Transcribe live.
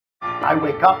I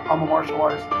wake up, I'm a martial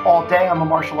artist. All day, I'm a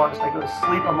martial artist. I go to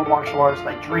sleep, I'm a martial artist.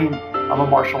 I dream, I'm a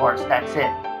martial artist. That's it.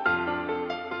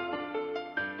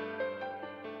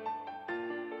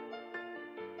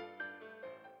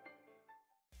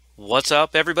 What's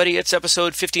up, everybody? It's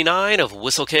episode 59 of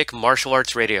Whistlekick Martial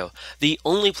Arts Radio, the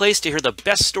only place to hear the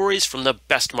best stories from the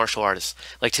best martial artists,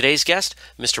 like today's guest,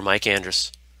 Mr. Mike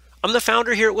Andrus. I'm the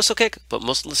founder here at Whistlekick, but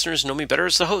most listeners know me better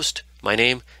as the host. My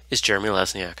name is Jeremy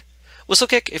Lesniak.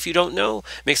 Whistlekick, if you don't know,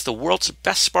 makes the world's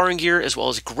best sparring gear as well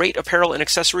as great apparel and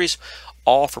accessories,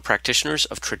 all for practitioners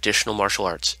of traditional martial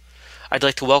arts. I'd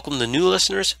like to welcome the new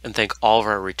listeners and thank all of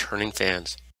our returning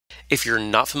fans. If you're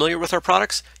not familiar with our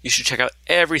products, you should check out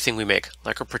everything we make,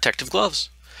 like our protective gloves.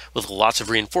 With lots of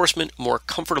reinforcement, more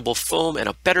comfortable foam, and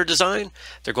a better design,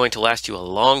 they're going to last you a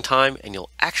long time and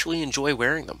you'll actually enjoy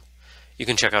wearing them. You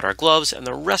can check out our gloves and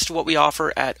the rest of what we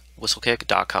offer at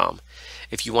whistlekick.com.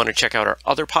 If you want to check out our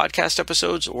other podcast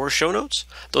episodes or show notes,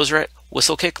 those are at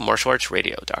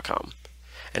whistlekickmartialartsradio.com.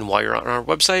 And while you're on our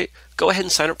website, go ahead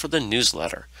and sign up for the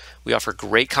newsletter. We offer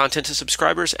great content to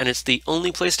subscribers, and it's the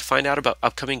only place to find out about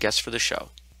upcoming guests for the show.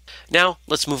 Now,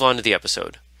 let's move on to the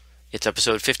episode. It's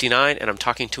episode 59, and I'm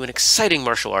talking to an exciting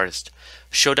martial artist,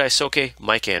 Sho-Dai Soke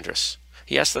Mike Andrus.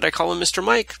 He asked that I call him Mr.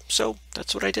 Mike, so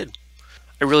that's what I did.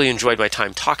 I really enjoyed my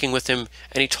time talking with him,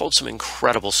 and he told some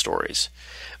incredible stories.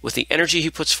 With the energy he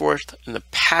puts forth and the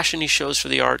passion he shows for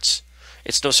the arts,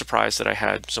 it's no surprise that I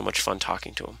had so much fun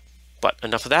talking to him. But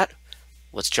enough of that,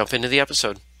 let's jump into the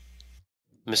episode.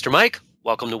 Mr. Mike,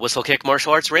 welcome to Whistlekick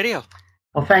Martial Arts Radio.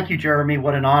 Well, thank you, Jeremy.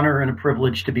 What an honor and a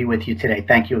privilege to be with you today.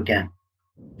 Thank you again.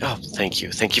 Oh, thank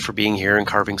you. Thank you for being here and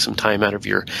carving some time out of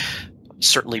your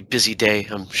certainly busy day.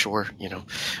 I'm sure,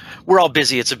 we're all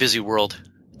busy. It's a busy world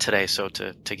today, so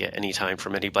to get any time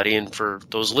from anybody, and for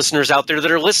those listeners out there that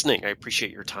are listening, I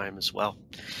appreciate your time as well.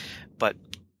 But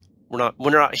we're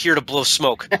not here to blow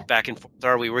smoke back and forth,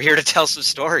 are we? We're here to tell some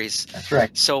stories. That's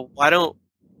right. So why don't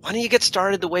you get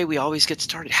started the way we always get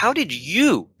started? How did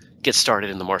you get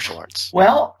started in the martial arts?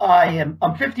 Well, I'm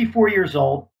 54 years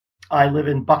old. I live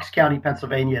in Bucks County,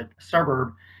 Pennsylvania, a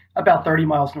suburb about 30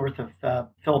 miles north of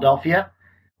Philadelphia.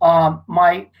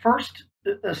 My first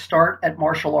start at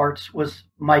martial arts was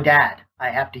my dad.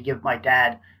 I have to give my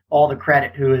dad all the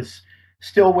credit, who is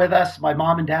still with us. My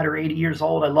mom and dad are 80 years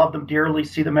old. I love them dearly,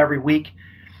 see them every week.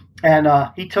 And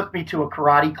he took me to a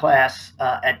karate class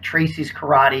at Tracy's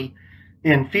Karate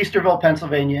in Feasterville,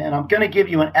 Pennsylvania. And I'm going to give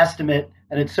you an estimate.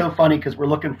 And it's so funny because we're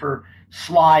looking for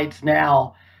slides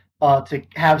now to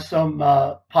have some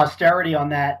posterity on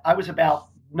that. I was about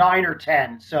 9 or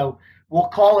 10. So we'll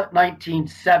call it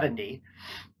 1970.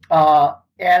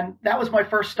 And that was my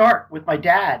first start with my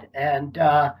dad. And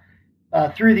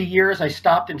through the years, I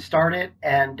stopped and started,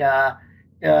 and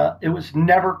it was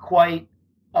never quite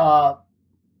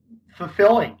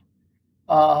fulfilling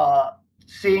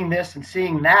seeing this and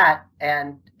seeing that.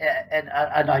 And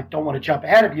I don't want to jump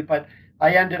ahead of you, but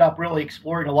I ended up really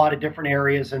exploring a lot of different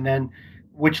areas, and then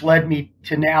which led me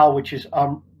to now, which is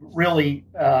really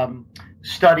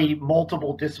study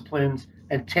multiple disciplines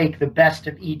and take the best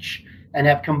of each and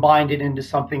have combined it into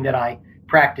something that I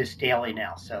practice daily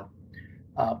now. So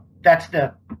that's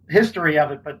the history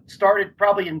of it, but started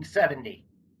probably in 70.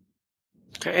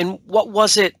 Okay, and what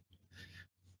was it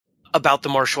about the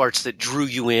martial arts that drew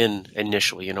you in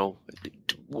initially,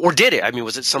 or did it? I mean,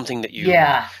 was it something that you...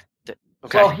 Yeah.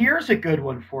 Okay. Well, here's a good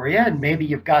one for you, and maybe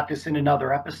you've got this in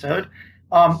another episode.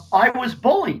 I was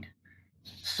bullied.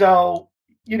 So,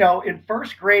 in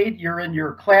first grade, you're in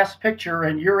your class picture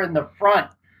and you're in the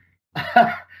front,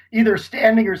 either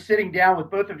standing or sitting down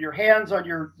with both of your hands on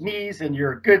your knees, and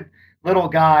you're a good little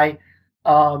guy.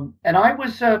 And I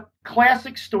was a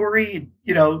classic story,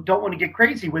 don't want to get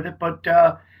crazy with it, but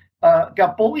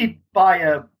got bullied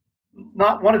by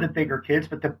not one of the bigger kids,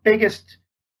 but the biggest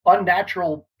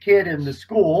unnatural kid in the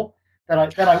school that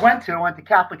I went to. I went to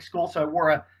Catholic school, so I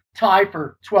wore a tie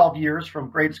for 12 years from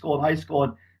grade school and high school.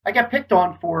 And I got picked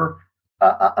on for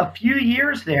a few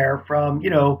years there from,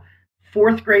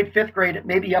 fourth grade, fifth grade,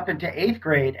 maybe up into eighth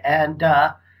grade. And,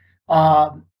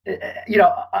 I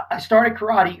started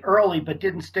karate early, but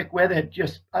didn't stick with it.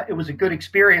 It was a good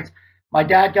experience. My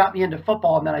dad got me into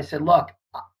football, and then I said, look,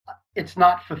 it's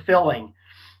not fulfilling.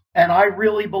 And I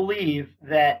really believe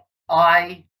that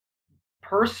I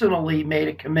personally made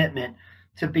a commitment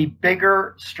to be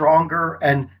bigger, stronger,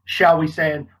 and shall we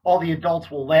say, and all the adults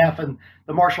will laugh and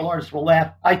the martial artists will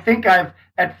laugh. I think I've,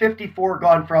 at 54,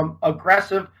 gone from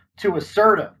aggressive to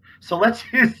assertive. So let's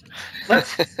use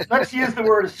the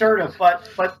word assertive.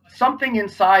 But something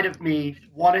inside of me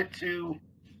wanted to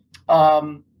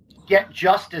get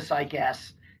justice, I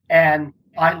guess, and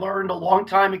I learned a long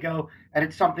time ago, and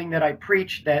it's something that I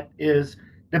preach, that is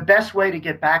the best way to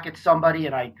get back at somebody.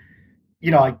 And I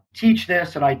teach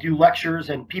this and I do lectures,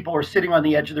 and people are sitting on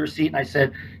the edge of their seat. And I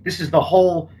said, this is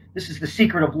the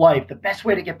secret of life. The best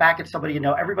way to get back at somebody,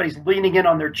 everybody's leaning in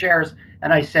on their chairs.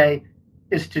 And I say,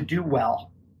 is to do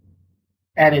well.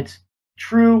 And it's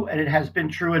true, and it has been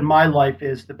true in my life,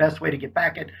 is the best way to get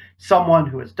back at someone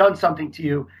who has done something to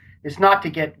you is not to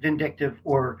get vindictive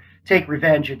or take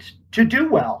revenge. It's to do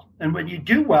well. And when you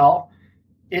do well,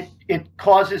 it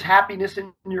causes happiness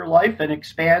in your life and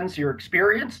expands your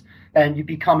experience, and you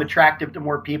become attractive to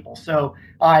more people. So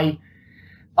I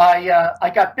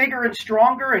got bigger and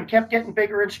stronger and kept getting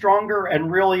bigger and stronger,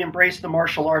 and really embraced the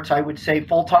martial arts, I would say,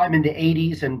 full time in the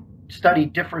 80s, and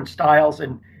studied different styles.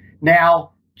 And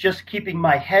now just keeping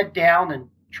my head down and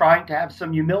trying to have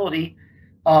some humility.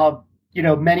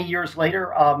 Many years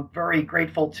later, I'm very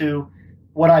grateful to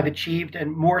what I've achieved,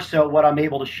 and more so what I'm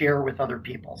able to share with other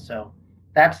people. So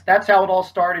that's how it all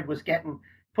started, was getting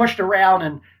pushed around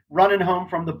and running home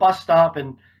from the bus stop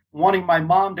and wanting my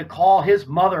mom to call his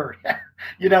mother.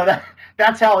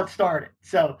 That's how it started.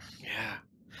 So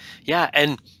yeah,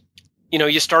 and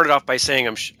you started off by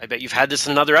saying, I bet you've had this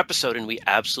in another episode, and we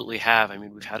absolutely have. I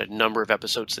mean, we've had a number of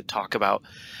episodes that talk about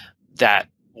that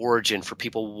origin for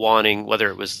people wanting, whether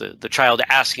it was the child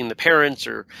asking the parents,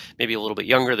 or maybe a little bit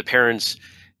younger, the parents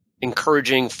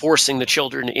encouraging, forcing the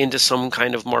children into some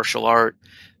kind of martial art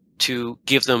to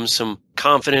give them some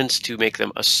confidence, to make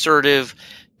them assertive,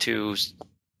 to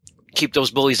keep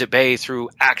those bullies at bay through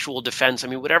actual defense. I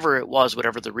mean, whatever it was,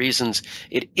 whatever the reasons,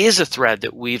 it is a thread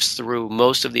that weaves through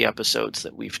most of the episodes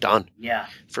that we've done. Yeah,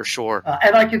 for sure.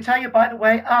 And I can tell you, by the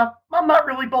way, I'm not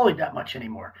really bullied that much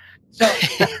anymore. So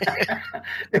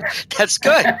that's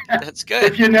good. That's good.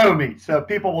 If you know me, so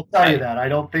people will tell you that. I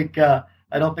don't think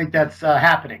that's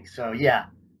happening. So yeah,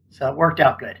 so it worked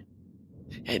out good.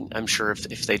 And I'm sure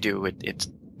if they do, it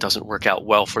doesn't work out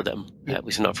well for them, at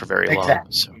least not for very long.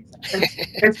 So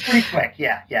it's pretty quick.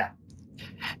 Yeah.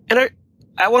 And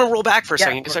I want to roll back for a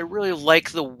second, because I really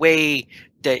like the way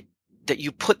that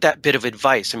you put that bit of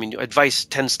advice. I mean, advice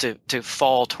tends to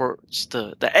fall towards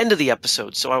the end of the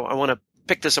episode. So I want to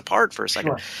pick this apart for a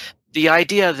second. Sure. The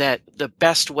idea that the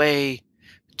best way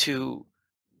to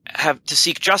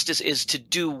seek justice is to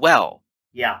do well.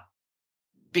 Yeah.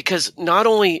 Because not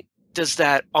only does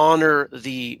that honor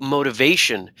the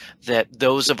motivation that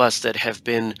those of us that have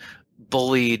been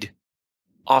bullied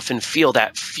often feel,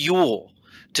 that fuel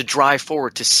to drive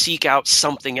forward, to seek out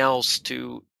something else,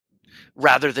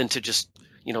 rather than to just,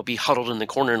 be huddled in the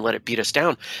corner and let it beat us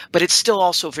down, but it's still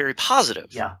also very positive.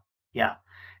 Yeah.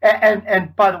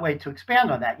 And by the way, to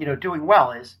expand on that, doing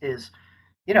well is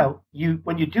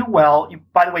when you do well,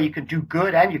 by the way, you can do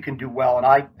good and you can do well. And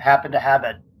I happen to have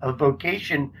a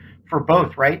vocation for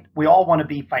both, right? We all want to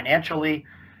be financially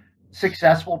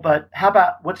successful, but how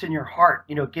about what's in your heart,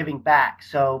 giving back?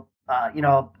 So,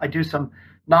 I do some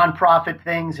nonprofit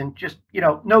things, and just,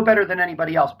 no better than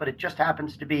anybody else, but it just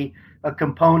happens to be a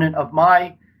component of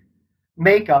my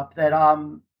makeup that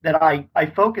I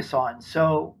focus on.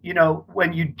 So,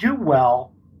 when you do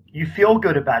well, you feel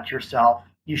good about yourself,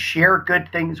 you share good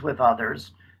things with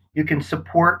others, you can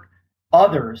support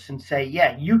others and say,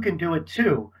 yeah, you can do it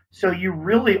too. So you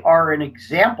really are an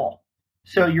example.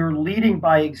 So you're leading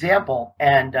by example.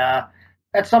 And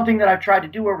that's something that I've tried to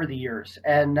do over the years.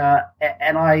 And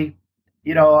I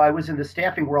was in the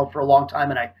staffing world for a long time,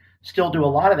 and I still do a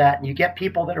lot of that. And you get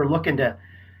people that are looking to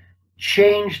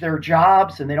change their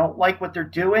jobs, and they don't like what they're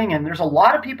doing. And there's a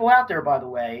lot of people out there, by the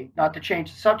way, not to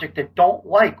change the subject, that don't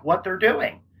like what they're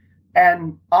doing.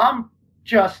 And I'm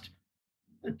just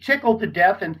tickled to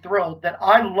death and thrilled that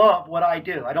I love what I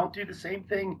do. I don't do the same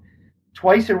thing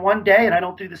twice in one day, and I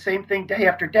don't do the same thing day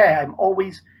after day. I'm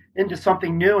always into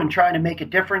something new and trying to make a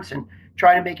difference and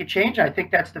trying to make a change. I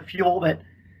think that's the fuel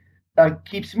that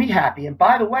keeps me happy. And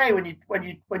by the way,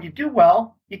 when you do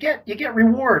well, you get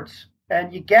rewards,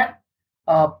 and you get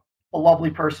a lovely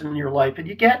person in your life, and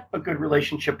you get a good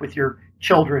relationship with your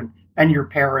children and your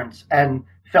parents and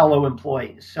fellow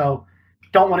employees. So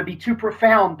don't want to be too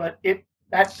profound, but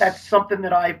that's something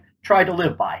that I've tried to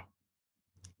live by.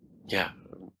 Yeah.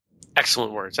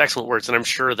 Excellent words. And I'm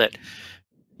sure that,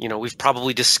 we've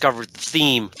probably discovered the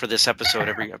theme for this episode.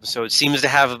 Every episode seems to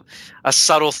have a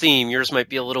subtle theme. Yours might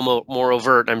be a little more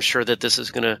overt. I'm sure that this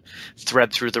is going to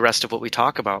thread through the rest of what we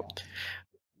talk about.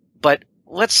 But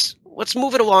let's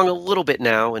move it along a little bit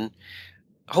now, and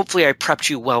hopefully I prepped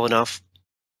you well enough.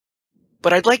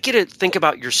 But I'd like you to think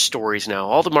about your stories now,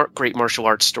 all the great martial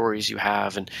arts stories you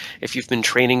have. And if you've been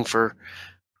training for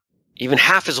even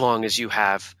half as long as you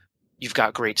have, you've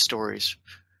got great stories.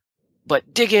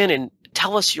 but dig in and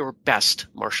tell us your best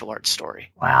martial arts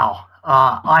story. Wow.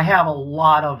 I have a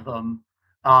lot of them.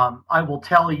 I will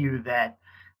tell you that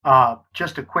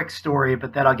just a quick story,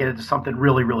 but then I'll get into something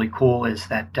really, really cool is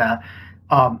that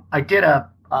I did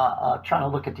trying to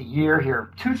look at the year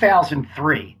here,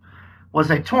 2003 was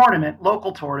a tournament,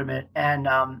 local tournament. And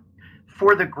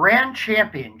for the grand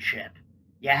championship,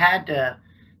 you had to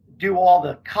do all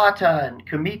the kata and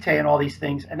kumite and all these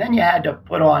things. And then you had to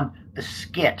put on the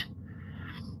skit.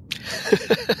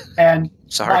 And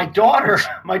my daughter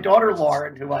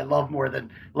Lauren, who I love more than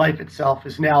life itself,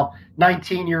 is now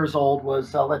 19 years old.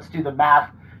 Was let's do the math.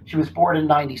 She was born in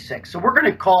 96, so we're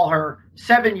going to call her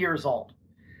 7 years old.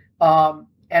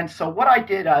 And so what I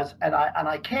did is, and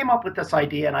I came up with this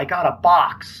idea, and I got a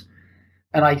box,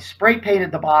 and I spray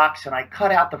painted the box, and I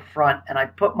cut out the front, and I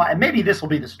put and maybe this will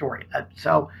be the story.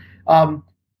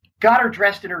 Got her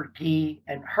dressed in her gi,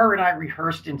 and her and I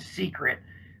rehearsed in secret.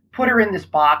 Put her in this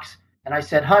box, and I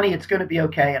said, honey, it's going to be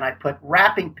okay. And I put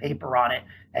wrapping paper on it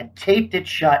and taped it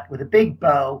shut with a big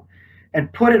bow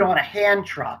and put it on a hand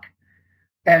truck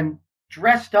and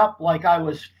dressed up like I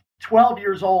was 12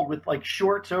 years old with like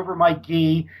shorts over my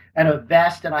gi and a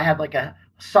vest. And I had like a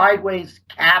sideways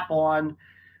cap on.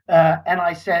 And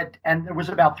I said, and there was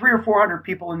about 300 or 400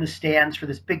 people in the stands for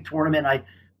this big tournament. I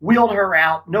wheeled her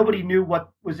out. Nobody knew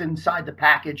what was inside the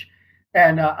package.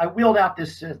 And I wheeled out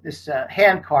this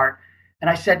hand cart, and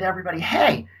I said to everybody,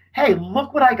 hey,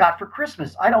 look what I got for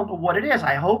Christmas. I don't know what it is.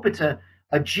 I hope it's a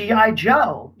G.I.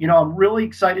 Joe. You know, I'm really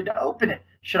excited to open it.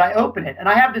 Should I open it? And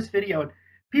I have this video, and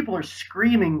people are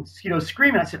screaming.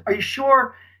 I said, are you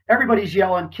sure? Everybody's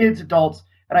yelling, kids, adults.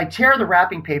 And I tear the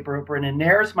wrapping paper open, and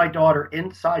there's my daughter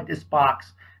inside this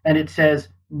box, and it says,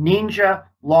 Ninja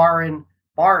Lauren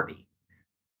Barbie.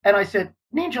 And I said,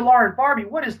 Ninja Lauren Barbie,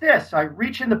 what is this? I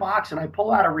reach in the box and I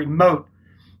pull out a remote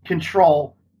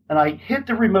control, and I hit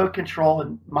the remote control,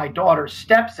 and my daughter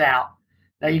steps out.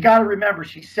 Now you got to remember,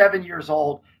 she's 7 years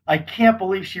old. I can't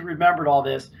believe she remembered all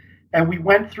this. And we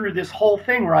went through this whole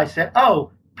thing where I said,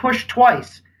 oh, push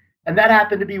twice. And that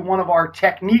happened to be one of our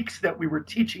techniques that we were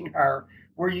teaching her,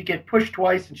 where you get pushed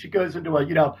twice and she goes into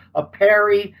a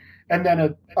parry, and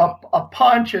then a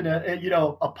punch, and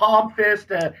a palm fist,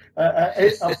 a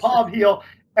palm heel,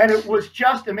 and it was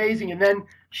just amazing. And then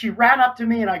she ran up to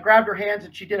me, and I grabbed her hands,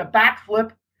 and she did a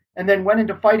backflip, and then went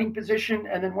into fighting position,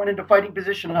 and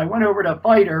I went over to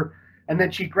fight her, and then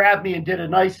she grabbed me and did a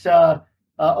nice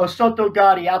Osoto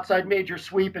Gari outside major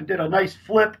sweep, and did a nice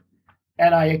flip,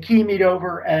 and I akimi'd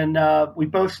over, and we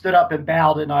both stood up and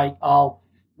bowed, and I'll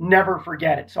never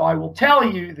forget it. So I will tell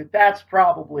you that that's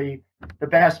probably the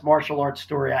best martial arts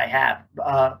story I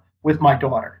have with my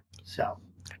daughter. So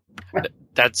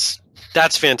that's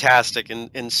fantastic,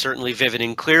 and certainly vivid,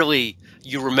 and clearly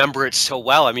you remember it so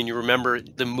well. I mean, you remember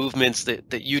the movements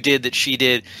that you did, that she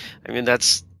did. I mean,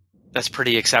 that's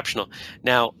pretty exceptional.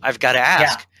 Now I've got to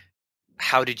ask,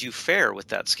 how did you fare with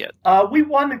that skit? We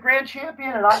won the grand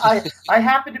champion, and I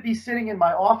happened to be sitting in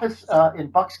my office in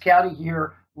Bucks County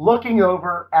here, looking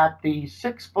over at the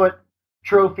 6-foot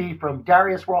trophy from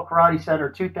Darius World Karate Center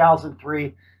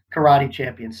 2003 karate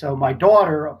champion. So my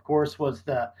daughter, of course, was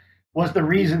the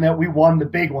reason that we won the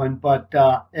big one, but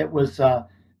it was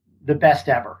the best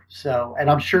ever. So, and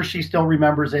I'm sure she still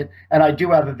remembers it, and I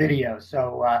do have a video.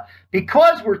 So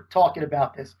because we're talking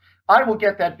about this, I will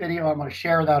get that video. I'm going to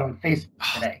share that on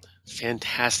Facebook today.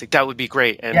 Fantastic. That would be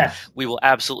great. And we will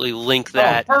absolutely link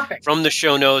that from the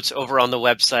show notes over on the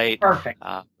website. Perfect.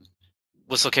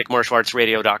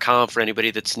 Whistlekickmartialartsradio.com for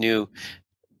anybody that's new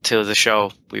to the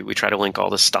show. We try to link all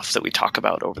the stuff that we talk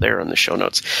about over there in the show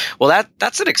notes. Well,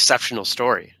 that's an exceptional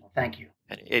story. Thank you.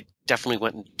 And it definitely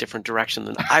went in a different direction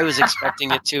than I was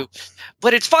expecting it to,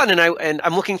 but it's fun, and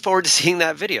I'm looking forward to seeing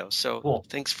that video. So cool.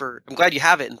 I'm glad you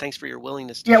have it, and thanks for your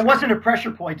willingness to it wasn't a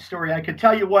pressure point story. I could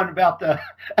tell you one about the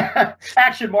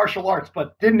action martial arts,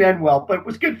 but didn't end well, but it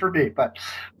was good for me. But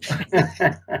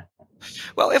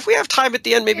well, if we have time at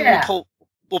the end, maybe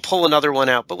we'll pull another one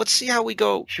out, but let's see how we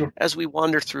go as we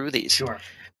wander through these. Sure.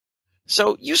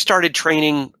 So you started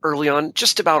training early on.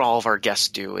 Just about all of our guests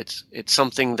do. It's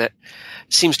something that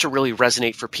seems to really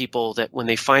resonate for people, that when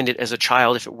they find it as a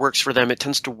child, if it works for them, it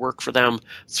tends to work for them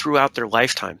throughout their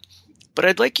lifetime. But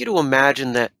I'd like you to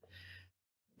imagine that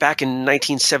back in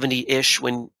 1970-ish,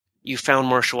 when you found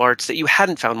martial arts, that you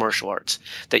hadn't found martial arts,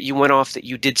 that you went off, that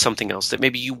you did something else, that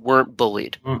maybe you weren't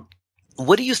bullied.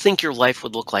 What do you think your life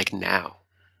would look like now?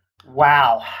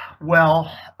 Wow.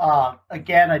 Well,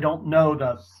 again, I don't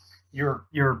know your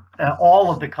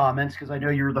all of the comments, because I know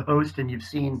you're the host and you've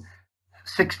seen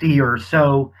 60 or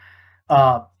so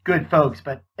good folks,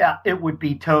 but it would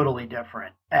be totally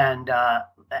different. And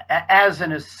as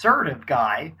an assertive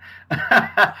guy,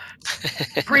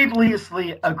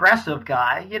 previously aggressive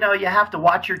guy, you have to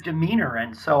watch your demeanor.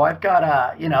 And so I've got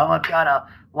a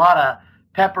lot of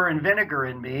pepper and vinegar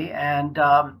in me. And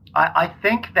I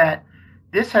think that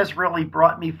this has really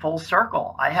brought me full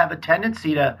circle. I have a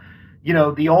tendency to,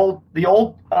 the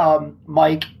old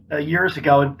Mike years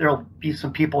ago, and there'll be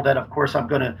some people that, of course, I'm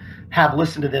going to have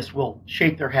listen to this will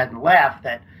shake their head and laugh,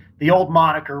 that the old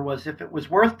moniker was, if it was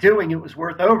worth doing, it was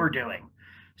worth overdoing.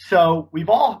 So we've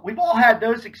all had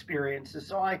those experiences.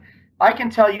 So I can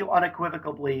tell you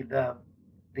unequivocally,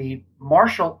 the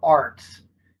martial arts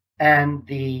and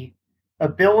the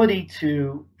ability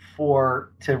to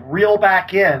reel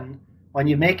back in when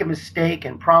you make a mistake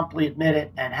and promptly admit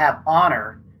it and have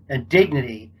honor and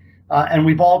dignity. And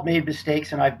we've all made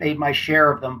mistakes, and I've made my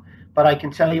share of them. But I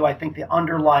can tell you, I think the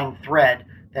underlying thread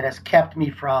that has kept me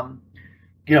from,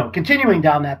 continuing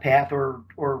down that path or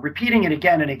repeating it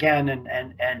again and again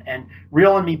and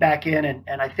reeling me back in.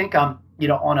 And I think I'm,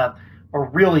 on a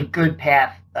really good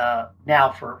path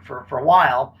now for a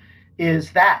while,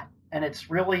 is that. And it's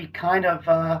really kind of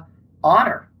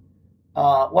honor.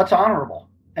 What's honorable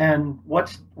and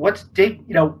what's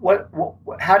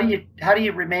how do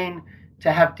you remain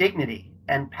to have dignity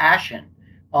and passion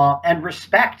and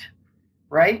respect,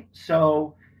 right?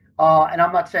 So, and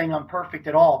I'm not saying I'm perfect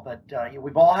at all, but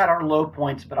we've all had our low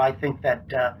points. But I think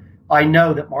that I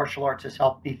know that martial arts has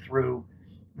helped me through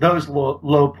those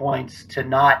low points to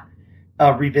not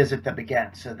revisit them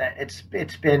again. So that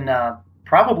it's been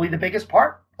probably the biggest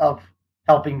part of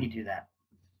helping me do that.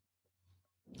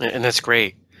 And that's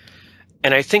great.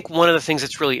 And I think one of the things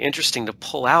that's really interesting to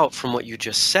pull out from what you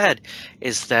just said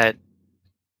is that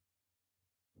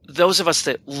those of us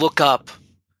that look up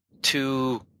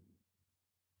to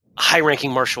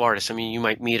high-ranking martial artists, I mean, you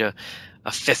might meet a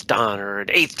fifth dan or an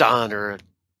eighth dan or a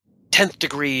 10th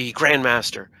degree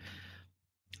grandmaster.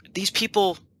 These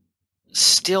people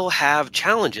still have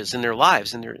challenges in their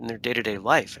lives, in their day-to-day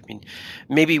life. I mean,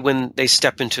 maybe when they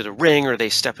step into the ring or they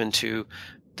step into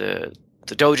the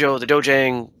dojo, the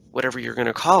dojang, whatever you're going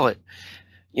to call it,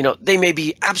 they may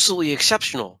be absolutely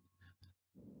exceptional.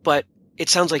 But it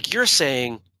sounds like you're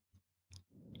saying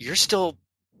you're still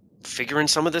figuring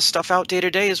some of this stuff out day to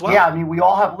day as well. Yeah, I mean, we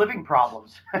all have living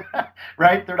problems,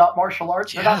 right? They're not martial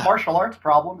arts. They're not martial arts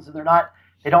problems, and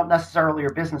they don't necessarily are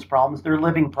business problems. They're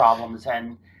living problems,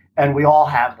 and we all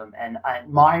have them. And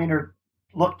mine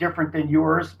look different than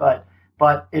yours, but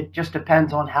it just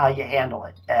depends on how you handle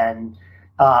it. And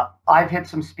I've hit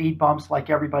some speed bumps like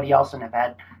everybody else and have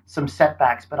had some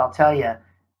setbacks, but I'll tell you,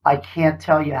 I can't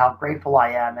tell you how grateful I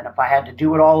am. And if I had to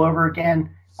do it all over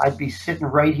again, I'd be sitting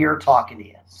right here talking to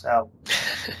you. So,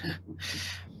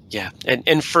 yeah.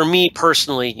 And for me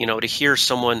personally, to hear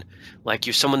someone like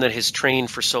you, someone that has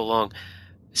trained for so long,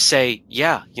 say,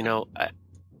 yeah,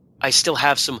 I still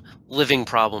have some living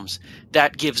problems.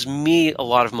 That gives me a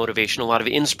lot of motivation, a lot of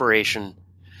inspiration,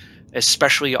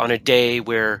 especially on a day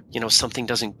where, something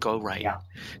doesn't go right.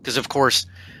 Because of course,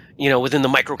 within the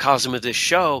microcosm of this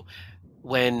show,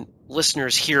 when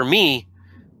listeners hear me,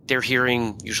 they're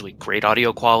hearing usually great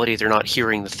audio quality. They're not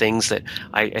hearing the things that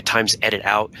I at times edit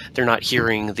out. They're not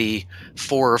hearing the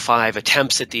 4 or 5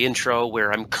 attempts at the intro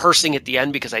where I'm cursing at the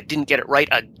end because I didn't get it right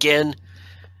again.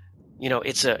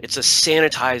 It's a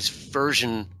sanitized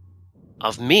version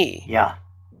of me. Yeah.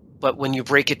 But when you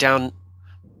break it down,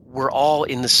 we're all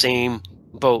in the same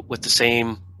boat with the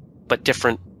same but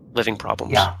different living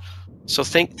problems. Yeah. So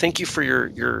thank you for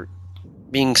your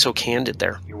being so candid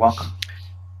there. You're welcome.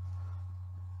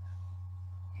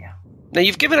 Now,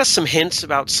 you've given us some hints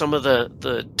about some of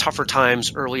the tougher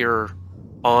times earlier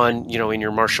on, in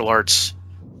your martial arts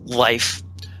life,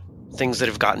 things that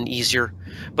have gotten easier.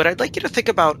 But I'd like you to think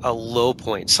about a low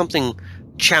point, something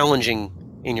challenging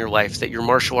in your life that your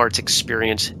martial arts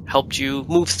experience helped you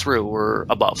move through or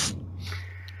above.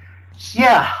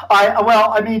 Yeah,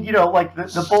 like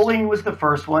the bullying was the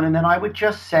first one. And then I would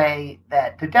just say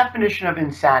that the definition of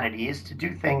insanity is to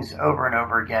do things over and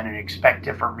over again and expect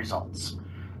different results.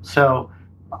 So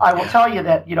I will tell you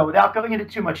that, without going into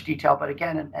too much detail, but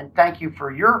again, and thank you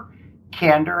for your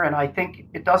candor. And I think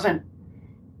it doesn't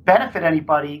benefit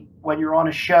anybody when you're on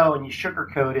a show and you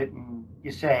sugarcoat it and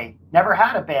you say, never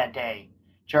had a bad day,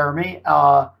 Jeremy.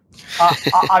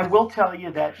 I will tell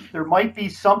you that there might be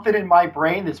something in my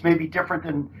brain that's maybe different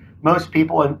than most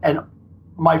people, and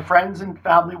my friends and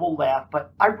family will laugh,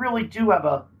 but I really do have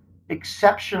a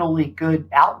exceptionally good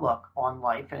outlook on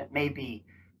life, and it may be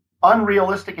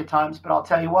unrealistic at times, but I'll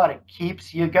tell you what, it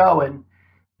keeps you going.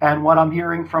 And what I'm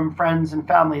hearing from friends and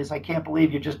family is, I can't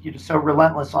believe you're just so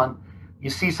relentless on You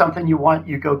see something you want,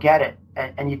 you go get it,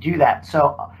 and you do that.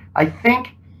 So I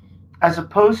think, as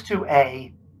opposed to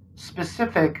a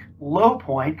specific low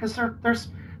point, because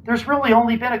there's really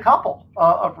only been a couple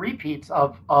of repeats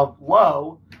of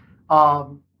low.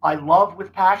 I love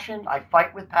with passion. I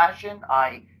fight with passion.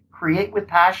 I create with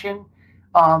passion.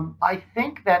 I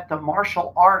think that the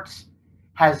martial arts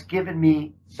has given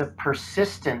me the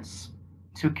persistence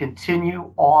to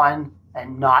continue on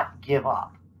and not give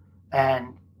up.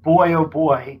 And boy, oh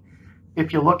boy,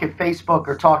 if you look at Facebook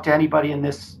or talk to anybody in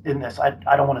this,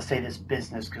 I don't want to say this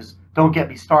business because don't get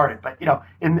me started, but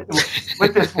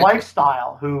with this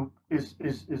lifestyle who is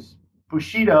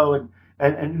Bushido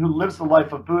and who lives the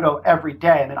life of Budo every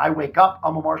day. I mean, I wake up,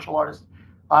 I'm a martial artist.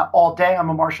 All day, I'm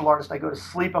a martial artist. I go to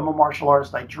sleep, I'm a martial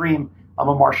artist. I dream, I'm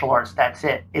a martial artist. That's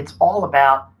it. It's all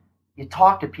about, you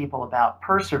talk to people about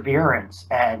perseverance,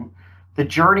 and the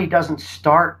journey doesn't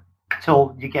start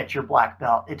till you get your black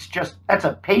belt. It's just, that's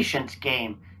a patience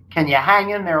game. Can you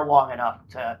hang in there long enough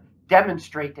to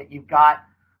demonstrate that you've got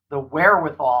the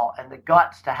wherewithal and the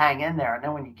guts to hang in there? And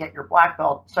then when you get your black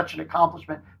belt, such an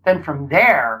accomplishment, then from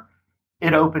there,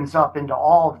 it opens up into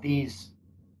all of these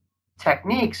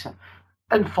techniques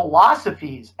and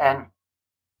philosophies, and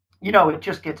it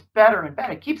just gets better and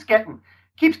better. It keeps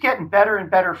getting better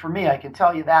and better for me. I can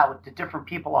tell you that, with the different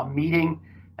people I'm meeting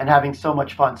and having so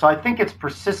much fun. So I think it's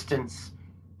persistence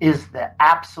is the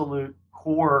absolute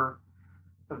core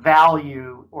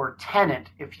value or tenet,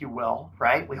 if you will,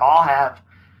 right? We all have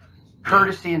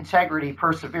courtesy, integrity,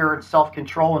 perseverance,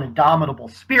 self-control, and indomitable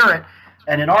spirit.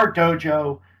 And in our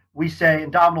dojo, we say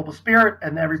indomitable spirit,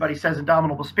 and everybody says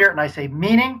indomitable spirit, and I say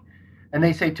meaning. And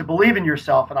they say to believe in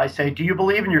yourself. And I say, do you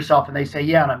believe in yourself? And they say,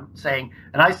 yeah.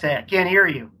 And I say, I can't hear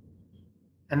you.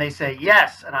 And they say,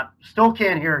 yes. And I still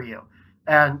can't hear you.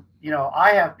 And,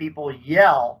 I have people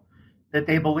yell that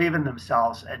they believe in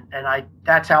themselves. And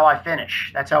that's how I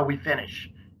finish. That's how we finish.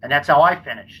 And that's how I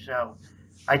finish. So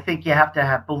I think you have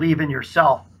to believe in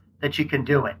yourself that you can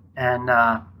do it. And,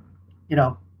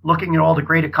 looking at all the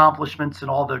great accomplishments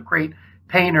and all the great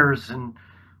painters and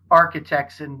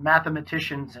architects and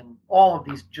mathematicians and all of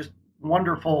these just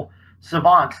wonderful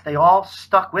savants, they all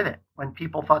stuck with it. When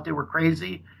people thought they were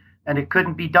crazy and it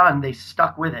couldn't be done, they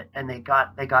stuck with it and they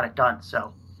got it done.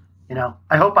 So,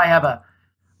 I hope I have a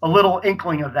little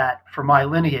inkling of that for my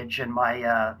lineage and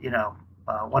my,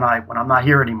 when I'm not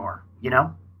here anymore,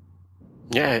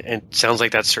 Yeah, and it sounds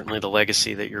like that's certainly the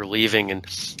legacy that you're leaving. And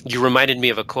you reminded me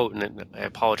of a quote, and I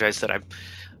apologize that I'm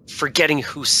forgetting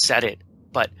who said it,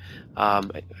 but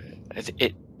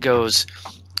it goes,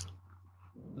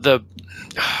 I'm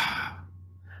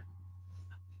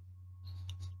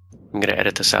going to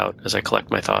edit this out as I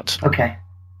collect my thoughts. Okay.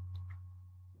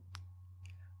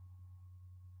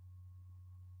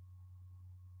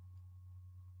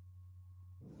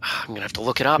 I'm going to have to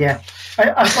look it up. Yeah.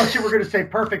 I thought you were going to say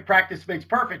perfect practice makes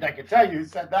perfect. I can tell you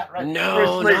said that, right?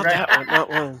 No, not right? That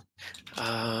one.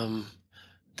 Not one.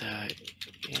 The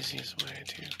easiest way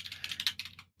to...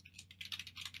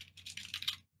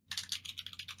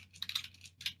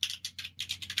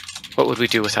 What would we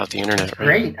do without the internet, right?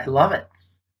 Great. I love it.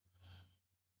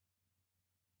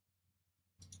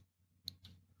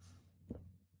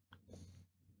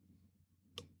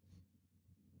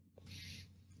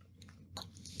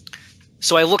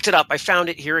 So I looked it up. I found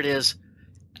it. Here it is.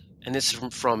 And this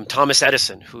is from Thomas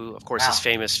Edison, who, of course, is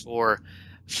famous for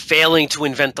failing to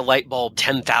invent the light bulb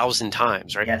 10,000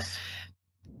 times, right? Yes.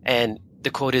 And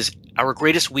the quote is, "Our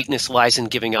greatest weakness lies in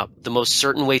giving up. The most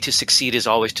certain way to succeed is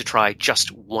always to try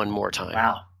just one more time."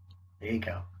 Wow. There you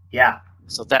go. Yeah.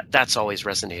 So that's always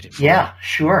resonated for me.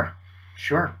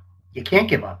 Sure. You can't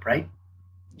give up, right?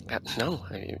 No.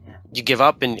 You give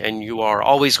up and you are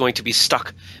always going to be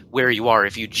stuck where you are.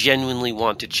 If you genuinely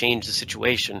want to change the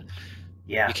situation,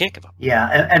 you can't give up.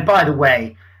 Yeah. And by the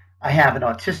way, I have an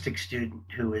autistic student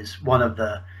who is one of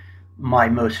my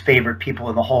most favorite people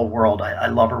in the whole world. I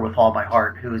love her with all my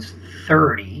heart, who is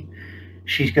 30.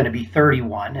 She's going to be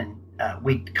 31. And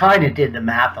we kind of did the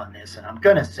math on this. And I'm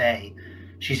going to say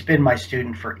she's been my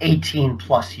student for 18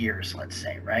 plus years, let's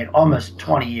say, right? Almost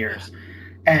 20 years.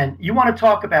 And you want to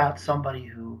talk about somebody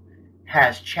who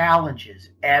has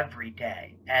challenges every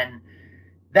day. And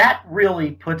that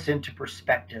really puts into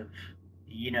perspective,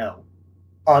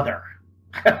 other.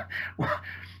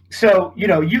 So,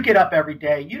 you get up every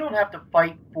day. You don't have to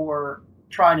fight for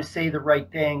trying to say the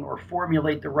right thing or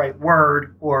formulate the right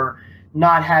word or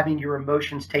not having your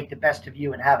emotions take the best of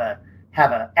you and have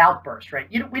a outburst, right?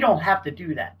 We don't have to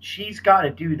do that. She's got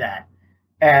to do that.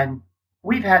 And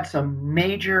we've had some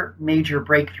major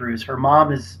breakthroughs. Her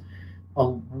mom is a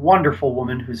wonderful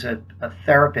woman who's a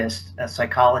therapist, a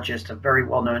psychologist, a very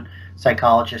well known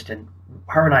psychologist. And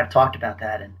her and I have talked about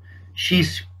that. And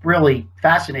she's really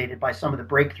fascinated by some of the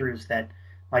breakthroughs that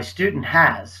my student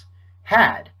has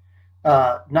had,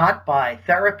 not by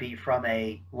therapy from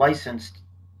a licensed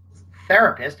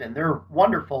therapist, and they're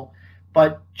wonderful,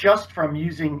 but just from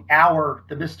using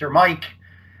the Mr. Mike,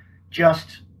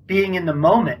 just being in the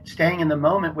moment, staying in the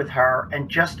moment with her, and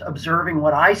just observing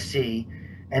what I see,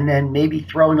 and then maybe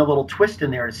throwing a little twist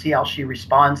in there to see how she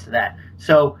responds to that.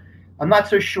 So I'm not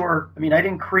so sure. I mean, I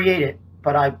didn't create it,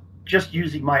 but I'm just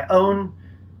using my own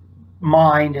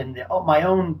mind and my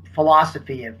own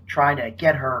philosophy of trying to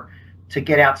get her to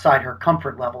get outside her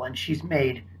comfort level. And she's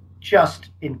made just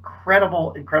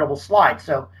incredible, incredible slides.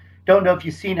 So don't know if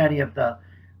you've seen any of the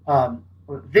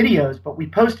videos, but we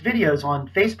post videos on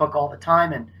Facebook all the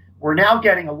time. And we're now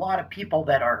getting a lot of people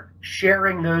that are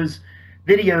sharing those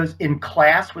videos in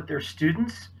class with their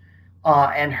students,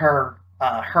 and her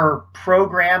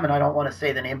program, and I don't want to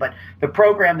say the name, but the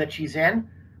program that she's in,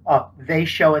 they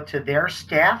show it to their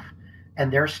staff,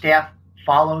 and their staff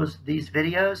follows these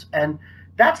videos. And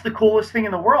that's the coolest thing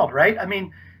in the world, right? I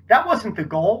mean, that wasn't the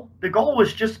goal. The goal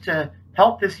was just to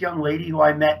help this young lady who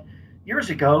I met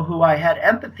years ago, who I had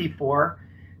empathy for,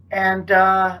 and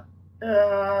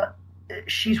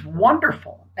she's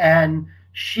wonderful, and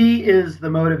she is the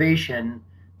motivation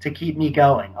to keep me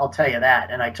going. I'll tell you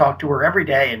that. And I talk to her every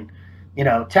day, and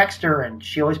text her, and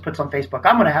she always puts on Facebook,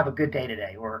 "I'm going to have a good day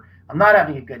today," or "I'm not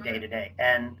having a good day today."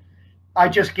 And I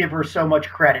just give her so much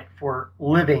credit for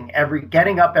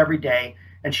getting up every day,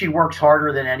 and she works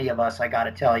harder than any of us, I got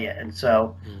to tell you. And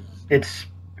so it's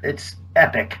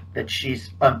epic that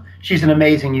she's an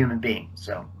amazing human being.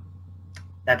 So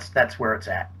that's where it's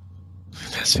at.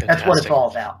 That's what it's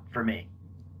all about for me.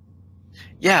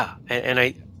 Yeah, and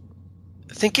I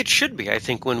think it should be. I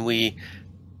think when we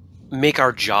make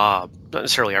our job, not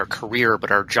necessarily our career,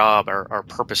 but our job, our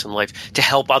purpose in life, to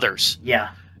help others,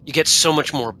 you get so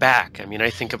much more back. I mean, I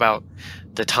think about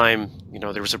the time,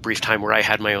 there was a brief time where I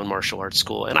had my own martial arts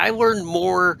school, and I learned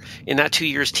more in that 2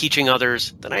 years teaching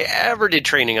others than I ever did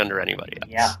training under anybody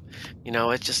else. Yeah.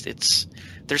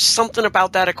 There's something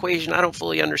about that equation. I don't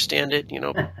fully understand it.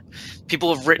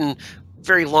 People have written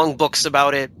very long books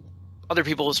about it. Other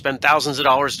people have spent thousands of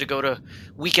dollars to go to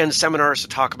weekend seminars to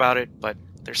talk about it, but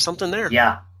there's something there.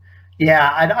 Yeah.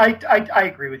 And I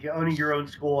agree with you. Owning your own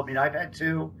school. I mean, I've had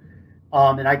two,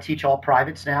 and I teach all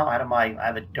privates now. I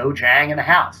have a dojang in the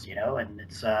house, and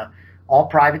it's all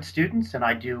private students, and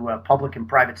I do public and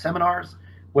private seminars,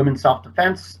 women's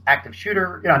self-defense, active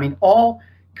shooter. I mean, all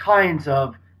kinds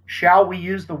of, shall we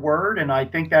use the word? And I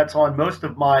think that's on most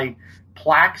of my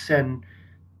plaques and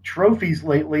trophies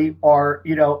lately are,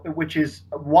 which is,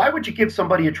 why would you give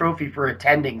somebody a trophy for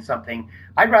attending something?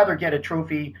 I'd rather get a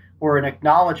trophy or an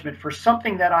acknowledgement for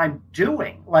something that I'm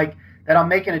doing, like that I'm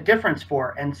making a difference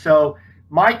for. And so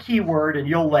my key word, and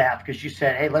you'll laugh because you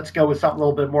said, hey, let's go with something a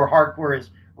little bit more hardcore,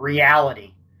 is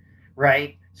reality,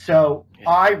 right? So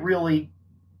I really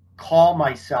call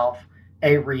myself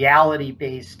a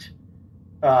reality-based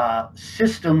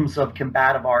systems of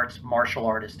combative arts martial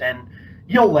artist. And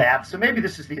you'll laugh. So maybe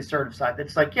this is the assertive side.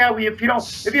 That's like, if you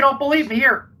don't believe me,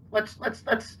 here, let's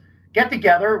get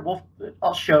together.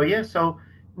 I'll show you. So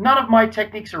none of my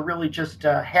techniques are really just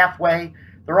halfway.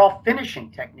 They're all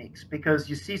finishing techniques, because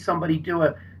you see somebody do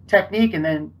a technique, and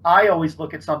then I always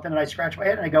look at something and I scratch my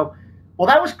head and I go, well,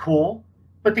 that was cool,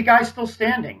 but the guy's still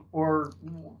standing. Or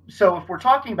so if we're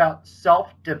talking about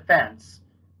self-defense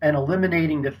and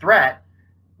eliminating the threat,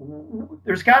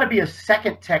 there's got to be a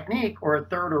second technique or a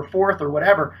third or fourth or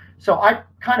whatever. So I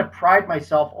kind of pride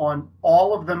myself on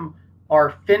all of them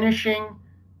are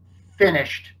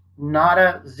finished, not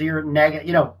a zero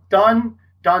negative, done,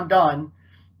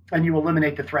 and you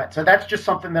eliminate the threat. So that's just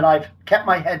something that I've kept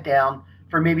my head down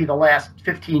for maybe the last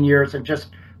 15 years and just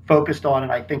focused on.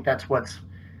 And I think that's what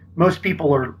most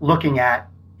people are looking at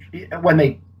when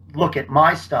they look at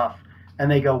my stuff,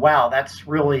 and they go, wow, that's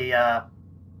really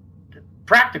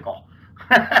practical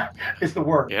is the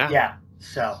word. Yeah.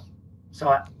 So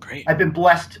great. I've been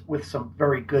blessed with some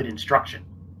very good instruction.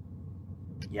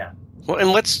 Yeah. Well,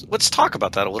 and let's talk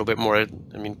about that a little bit more.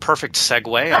 I mean, perfect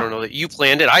segue. I don't know that you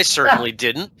planned it. I certainly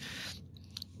didn't.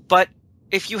 But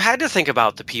if you had to think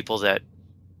about the people that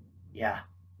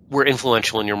were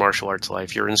influential in your martial arts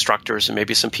life, your instructors, and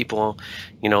maybe some people,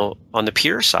 on the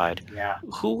peer side,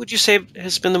 who would you say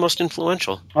has been the most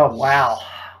influential? Oh, wow.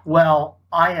 Well,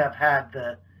 I have had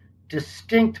the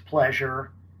distinct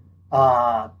pleasure,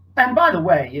 and by the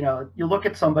way, you look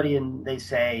at somebody and they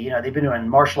say, they've been doing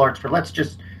martial arts for let's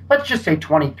just say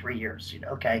 23 years,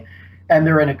 okay, and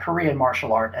they're in a Korean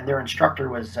martial art, and their instructor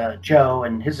was Joe,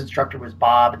 and his instructor was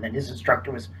Bob, and then his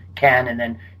instructor was Ken, and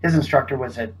then his instructor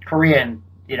was a Korean,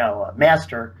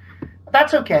 master.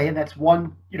 That's okay, and that's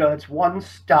one, it's one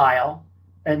style,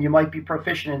 and you might be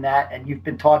proficient in that, and you've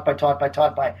been taught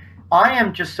by. I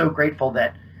am just so grateful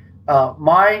that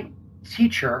my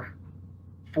teacher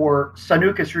for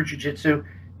Sanuka through Jiu-Jitsu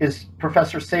is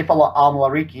Professor Saifullah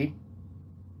Al-Mawariki,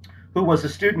 who was a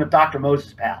student of Dr.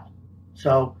 Moses Powell.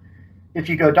 So if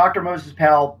you go Dr. Moses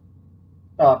Powell,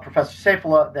 Professor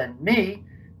Saifullah, then me,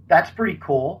 that's pretty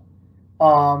cool.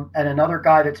 And another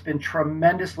guy that's been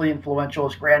tremendously influential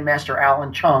is Grandmaster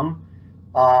Alan Chung.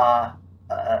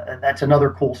 That's another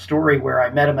cool story where I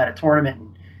met him at a tournament,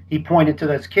 and he pointed to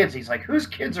those kids. He's like, whose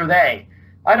kids are they?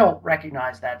 I don't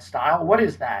recognize that style. What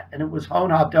is that? And it was Hon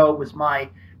Habdo. It was my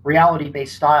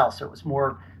reality-based style, so it was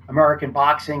more American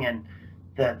boxing, and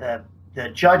the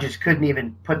judges couldn't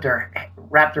even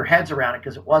wrap their heads around it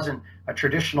because it wasn't a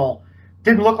traditional,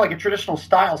 didn't look like a traditional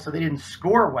style, so they didn't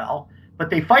score well, but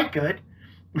they fight good.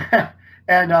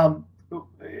 And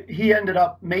he ended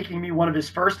up making me one of his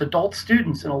first adult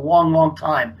students in a long, long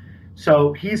time.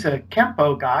 So he's a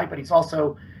Kempo guy, but he's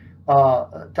also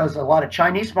does a lot of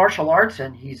Chinese martial arts,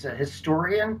 and he's a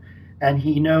historian, and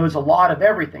he knows a lot of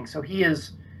everything. So he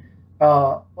is,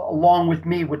 along with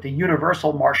me, with the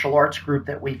Universal Martial Arts group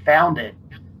that we founded.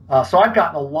 So I've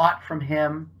gotten a lot from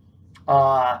him.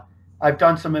 I've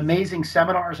done some amazing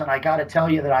seminars, and I got to tell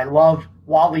you that I love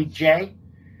Wally J.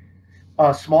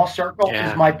 Small circle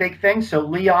is my big thing. So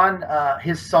Leon,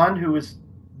 his son, who is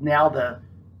now the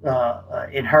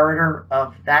inheritor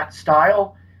of that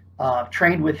style,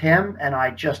 trained with him, and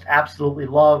I just absolutely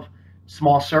love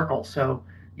small circle. So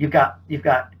you've got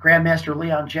Grandmaster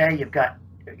Leon J, you've got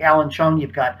Alan Chung,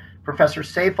 you've got Professor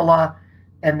Saifullah,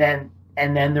 and then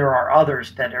there are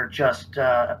others that are just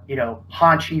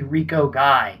Hanshi Rico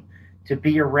Guy, to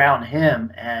be around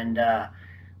him, and a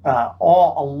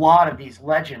lot of these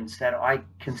legends that I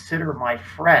consider my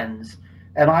friends,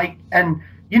 and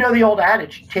the old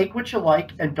adage, take what you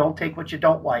like and don't take what you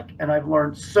don't like, and I've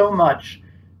learned so much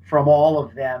from all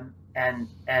of them, and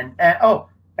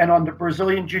on the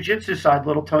Brazilian Jiu-Jitsu side,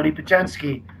 little Tony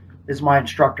Pachensky is my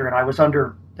instructor, and I was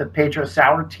under the Pedro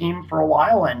Sauer team for a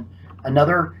while, and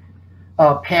another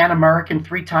Pan-American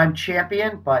 3-time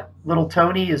champion, but little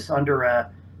Tony is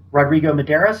under Rodrigo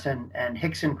Medeiros and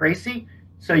Hickson Gracie,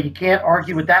 so you can't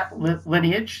argue with that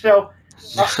lineage. So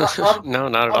no,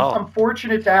 not at all. I'm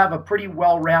fortunate to have a pretty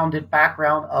well-rounded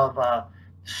background of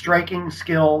striking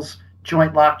skills,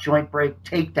 joint lock, joint break,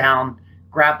 takedown,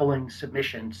 grappling,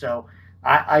 submission. So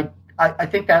I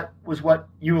think that was what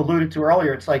you alluded to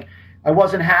earlier. It's like I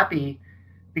wasn't happy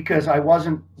because I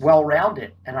wasn't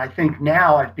well-rounded, and I think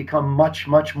now I've become much,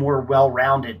 much more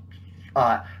well-rounded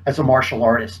as a martial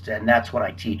artist, and that's what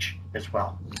I teach as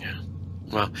well. Yeah.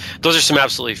 Well, those are some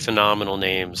absolutely phenomenal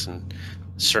names, and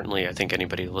certainly I think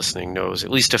anybody listening knows at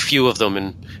least a few of them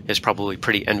and is probably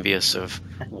pretty envious of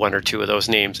one or two of those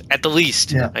names, at the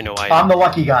least. Yeah. I know I'm the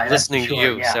lucky guy. Listening to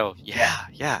you, yeah. So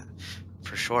yeah,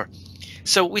 for sure.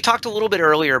 So we talked a little bit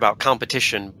earlier about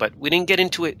competition, but we didn't get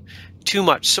into it too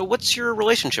much. So what's your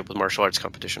relationship with martial arts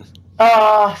competition?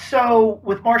 So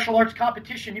with martial arts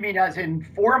competition, you mean as in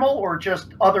formal or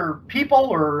just other people,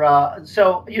 or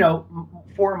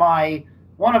for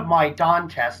one of my Don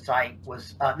tests, I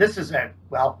was,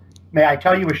 may I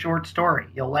tell you a short story?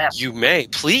 You'll laugh. You may,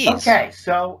 please. Okay,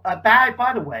 so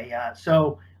by the way,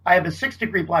 so I have a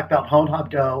 6th-degree black belt, Hon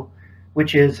Habdo,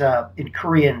 which is in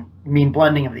Korean mean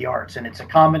blending of the arts, and it's a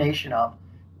combination of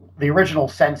the original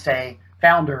sensei,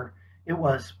 founder. It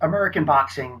was American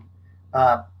boxing,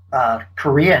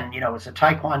 Korean, it's a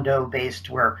Taekwondo based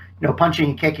where, punching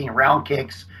and kicking, round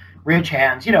kicks, ridge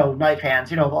hands, knife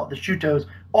hands, the shutos,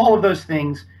 all of those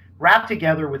things wrapped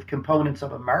together with components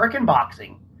of American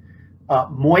boxing,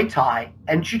 Muay Thai,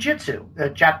 and Jiu-Jitsu,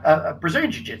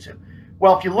 Brazilian Jiu-Jitsu.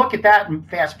 Well, if you look at that and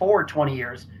fast forward 20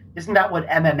 years, isn't that what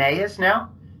MMA is now?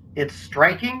 It's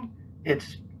striking,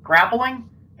 it's grappling,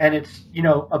 and it's,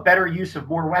 a better use of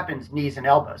more weapons, knees and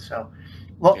elbows. So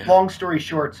long story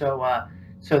short, so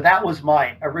that was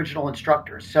my original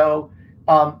instructor. So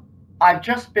I've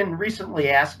just been recently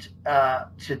asked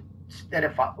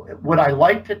would I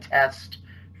like to test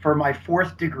for my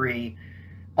 4th degree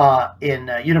in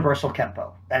Universal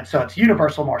Kempo, and so it's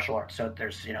Universal Martial Arts. So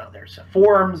there's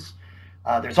forms,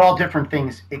 there's all different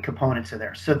things in components of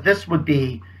there. So this would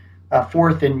be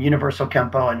 4th in Universal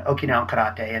Kempo and Okinawan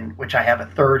Karate, and which I have a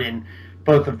 3rd in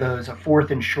both of those, a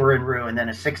 4th in Shorin-Ryu, and then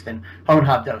a 6th in Hon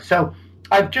Habdo. So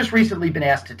I've just recently been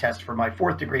asked to test for my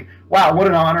 4th degree. Wow, what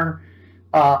an honor.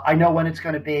 I know when it's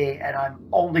going to be, and I'm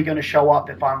only going to show up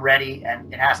if I'm ready,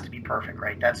 and it has to be perfect,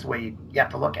 right? That's the way you have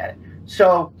to look at it.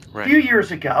 So a Right. few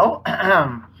years ago,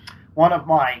 one of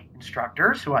my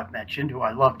instructors, who I've mentioned, who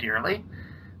I love dearly,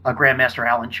 Grandmaster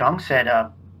Alan Chung, said,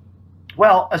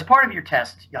 well, as part of your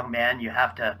test, young man, you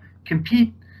have to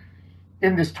compete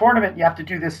in this tournament. You have to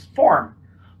do this form.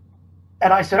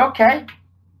 And I said, okay.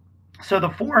 So the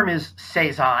form is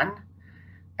Cezanne.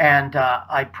 And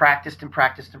I practiced and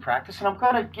practiced and practiced. And I'm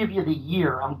going to give you the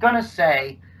year. I'm going to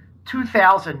say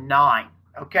 2009.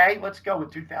 Okay, let's go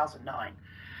with 2009.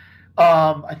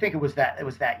 I think it was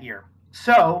that year.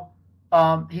 So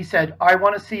he said, I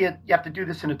want to see it. You have to do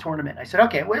this in a tournament. I said,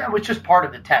 okay. Well, it was just part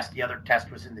of the test. The other test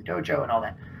was in the dojo and all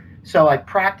that. So I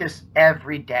practiced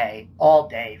every day, all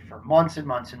day for months and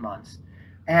months and months.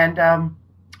 And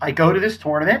I go to this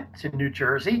tournament. It's in New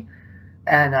Jersey.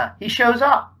 And he shows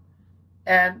up.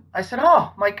 And I said,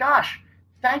 oh, my gosh,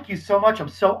 thank you so much. I'm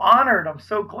so honored. I'm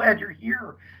so glad you're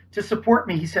here to support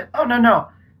me. He said, oh, no, no,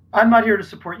 I'm not here to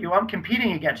support you. I'm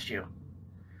competing against you.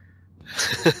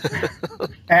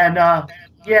 And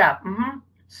yeah,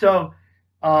 so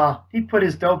he put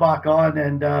his dobak on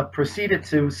and proceeded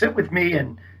to sit with me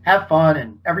and have fun.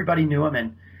 And everybody knew him.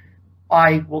 And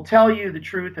I will tell you the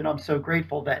truth, and I'm so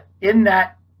grateful that in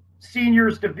that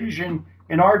seniors division,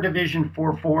 in our division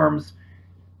for forms,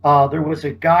 there was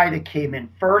a guy that came in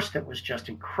first that was just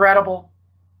incredible.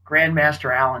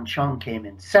 Grandmaster Alan Chung came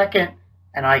in second,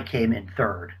 and I came in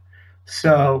third.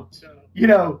 So,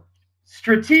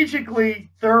 strategically,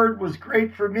 third was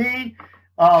great for me.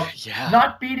 Yeah.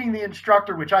 Not beating the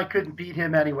instructor, which I couldn't beat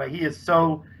him anyway. He is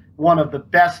so one of the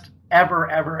best ever,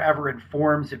 ever, ever in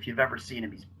forms. If you've ever seen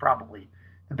him, he's probably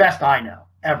the best I know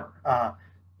ever.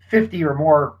 50 or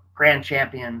more grand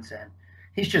champions, and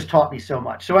he's just taught me so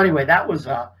much. So anyway, that was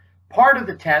part of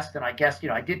the test, and I guess,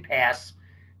 I did pass,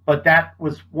 but that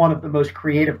was one of the most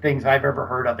creative things I've ever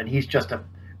heard of, and he's just a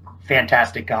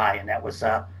fantastic guy, and that was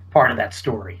part of that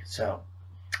story. So,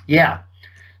 yeah.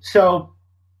 So,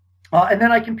 and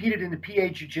then I competed in the PA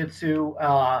Jiu-Jitsu,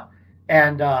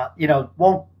 and,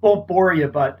 won't bore you,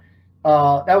 but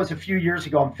that was a few years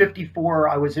ago. I'm 54.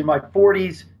 I was in my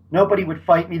 40s. Nobody would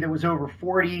fight me that was over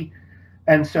 40.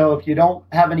 And so if you don't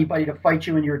have anybody to fight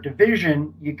you in your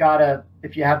division, you gotta,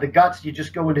 if you have the guts, you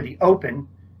just go into the open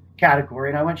category.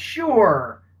 And I went,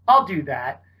 sure, I'll do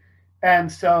that.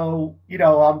 And so,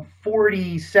 I'm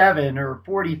 47 or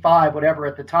 45, whatever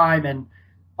at the time. And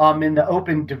I'm in the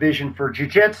open division for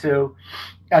jiu-jitsu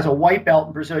as a white belt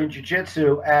in Brazilian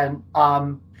jiu-jitsu. And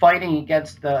I'm fighting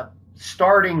against the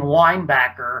starting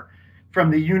linebacker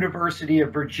from the University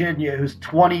of Virginia, who's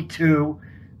 22,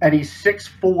 and he's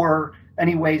 6'4", and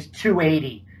he weighs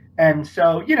 280. And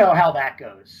so, you know how that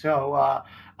goes. So,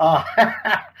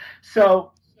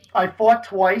 so I fought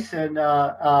twice, and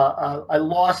I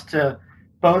lost to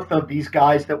both of these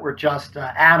guys that were just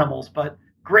animals, but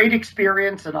great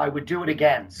experience, and I would do it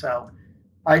again. So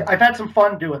I've had some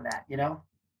fun doing that,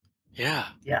 Yeah.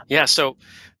 Yeah. Yeah. So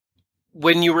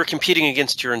when you were competing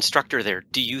against your instructor there,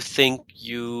 do you think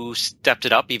you stepped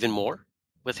it up even more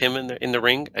with him in the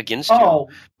ring against you?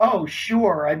 Oh,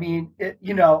 sure. I mean,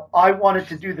 I wanted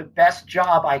to do the best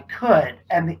job I could.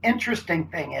 And the interesting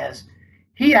thing is,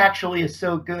 he actually is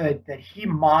so good that he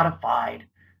modified.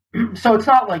 So it's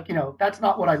not like, that's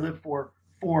not what I live for,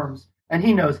 forms. And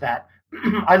he knows that.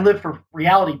 I live for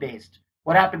reality based.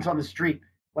 What happens on the street?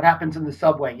 What happens in the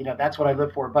subway? That's what I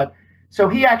live for. But so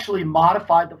he actually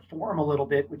modified the form a little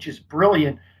bit, which is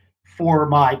brilliant for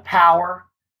my power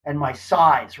and my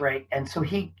size, right? And so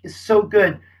he is so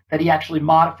good that he actually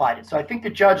modified it. So I think the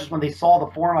judges, when they saw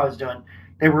the form I was doing,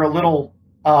 they were a little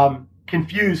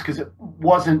confused because it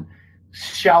wasn't,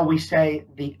 shall we say,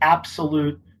 the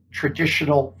absolute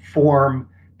traditional form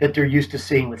that they're used to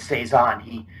seeing with Cezanne.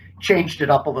 He changed it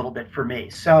up a little bit for me.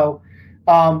 So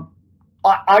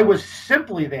I was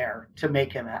simply there to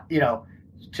make him,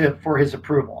 for his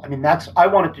approval. I mean, I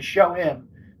wanted to show him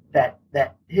that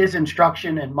his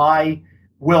instruction and my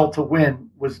will to win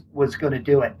was going to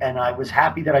do it. And I was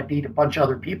happy that I beat a bunch of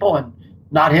other people and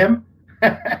not him.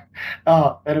 And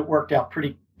it worked out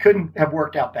couldn't have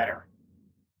worked out better.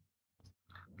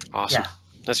 Awesome. Yeah.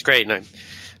 That's great. And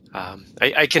I've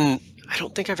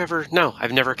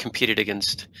never competed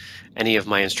against any of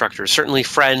my instructors. Certainly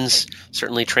friends,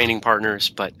 certainly training partners,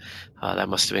 but that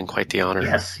must have been quite the honor.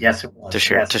 Yes, it was. To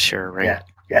share a ring. Yeah.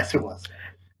 Yes, it was.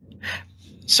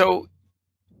 So,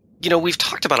 we've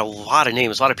talked about a lot of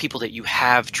names, a lot of people that you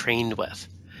have trained with.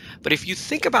 But if you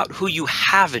think about who you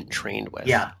haven't trained with,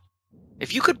 yeah,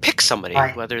 if you could pick somebody,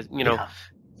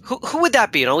 who would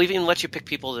that be? And I'll even let you pick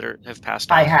people that have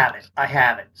passed on. I have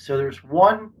it. So there's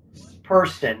one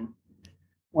person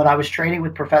when I was training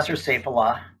with Professor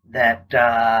Saifullah that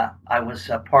I was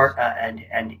a part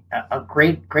and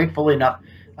grateful enough.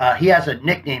 He has a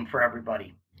nickname for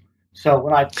everybody. So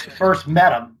when I first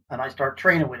met him and I start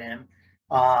training with him,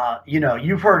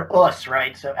 you've heard us,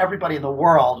 right? So everybody in the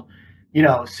world,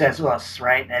 says us,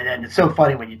 right? And it's so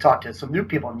funny when you talk to some new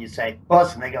people and you say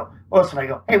us and they go us and I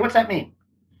go, hey, what's that mean?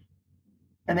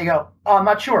 And they go, oh, I'm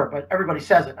not sure, but everybody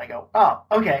says it. And I go, oh,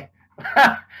 okay.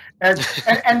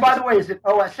 and by the way, is it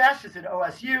OSS? Is it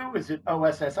OSU? Is it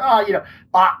OSS?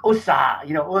 USA,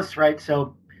 us, right?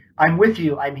 So I'm with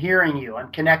you. I'm hearing you.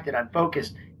 I'm connected. I'm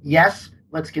focused. Yes,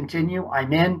 let's continue.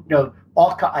 I'm in.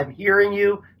 I'm hearing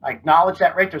you. I acknowledge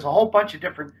that, right? There's a whole bunch of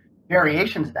different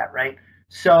variations of that, right?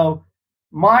 So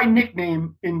my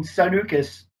nickname in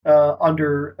Sanukis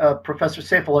under Professor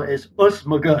Saifullah is Us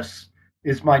Magus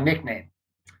is my nickname.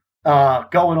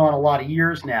 Going on a lot of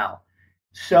years now.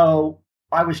 So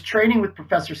I was training with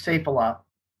Professor Saifullah,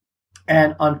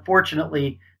 and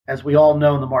unfortunately, as we all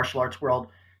know in the martial arts world,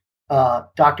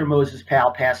 Dr. Moses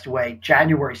Powell passed away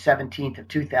January 17th of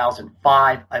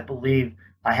 2005. I believe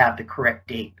I have the correct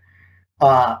date.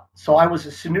 So I was a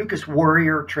Sanukis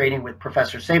warrior training with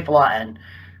Professor Saifullah and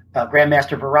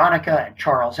Grandmaster Veronica and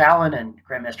Charles Allen and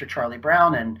Grandmaster Charlie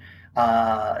Brown and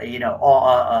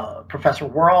Professor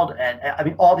World, and I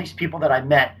mean all these people that I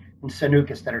met in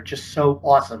Sanukis that are just so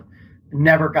awesome.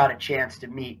 Never got a chance to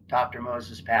meet Dr.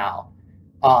 Moses Powell,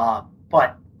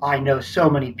 but I know so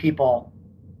many people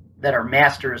that are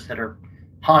masters, that are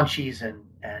hanshis, and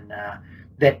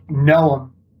that know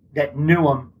him, that knew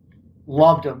him,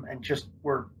 loved him, and just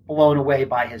were blown away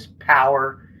by his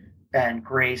power and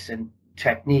grace and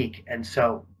technique. And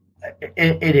so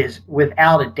it is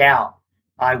without a doubt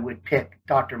I would pick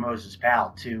Dr. Moses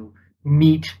Powell to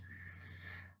meet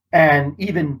and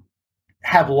even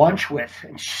have lunch with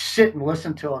and sit and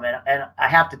listen to him. And I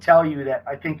have to tell you that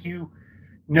I think you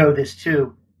know this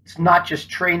too. It's not just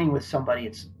training with somebody,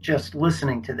 it's just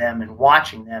listening to them and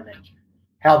watching them and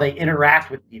how they interact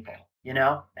with people,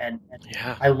 and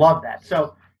yeah. I love that.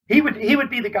 So he would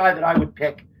be the guy that I would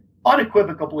pick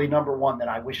unequivocally number one that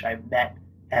I wish I met.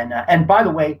 And by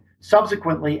the way,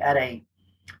 subsequently at a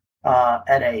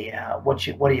what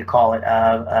do you call it?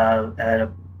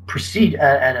 At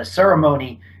a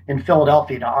ceremony in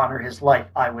Philadelphia to honor his life,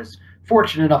 I was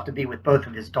fortunate enough to be with both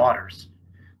of his daughters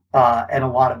and a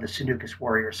lot of the Sanukis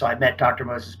warriors. So I met Dr.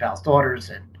 Moses Powell's daughters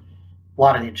and a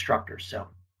lot of the instructors. So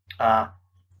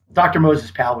Dr. Moses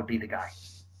Powell would be the guy.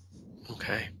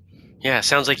 Okay. Yeah,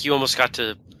 sounds like you almost got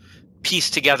to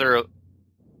piece together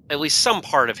at least some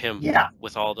part of him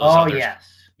with all those others. Oh,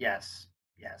 yes.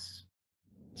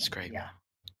 That's great. Yeah.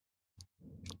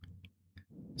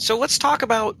 So let's talk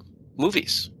about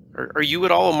movies. Are you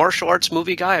at all a martial arts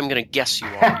movie guy? I'm going to guess you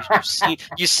are.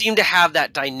 You seem to have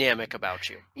that dynamic about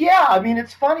you. Yeah, I mean,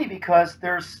 it's funny because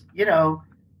there's, you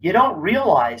don't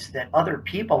realize that other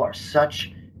people are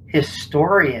such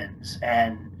historians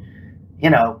and,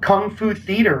 Kung Fu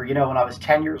theater, when I was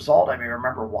 10 years old, I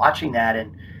remember watching that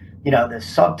and, the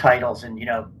subtitles and,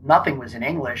 nothing was in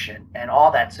English and all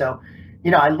that. So,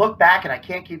 I look back and I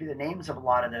can't give you the names of a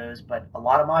lot of those, but a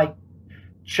lot of my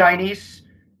Chinese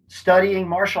studying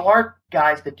martial art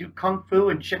guys that do Kung Fu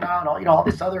and Shinan and all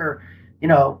this other,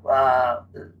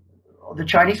 the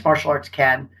Chinese martial arts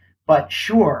can. But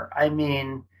sure, I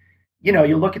mean,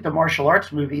 you look at the martial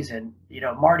arts movies and,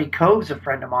 Marty Cove's a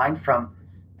friend of mine from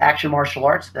Action Martial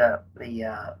Arts, the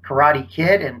Karate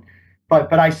Kid.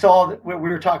 But I saw that we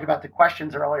were talking about the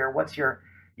questions earlier. What's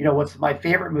my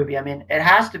favorite movie? I mean, it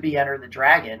has to be Enter the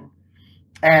Dragon.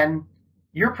 And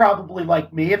you're probably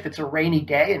like me, if it's a rainy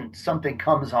day and something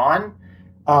comes on,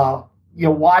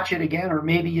 you'll watch it again, or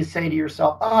maybe you say to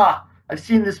yourself, I've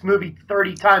seen this movie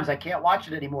 30 times. I can't watch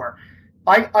it anymore.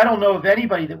 I don't know of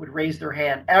anybody that would raise their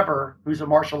hand ever who's a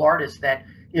martial artist that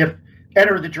if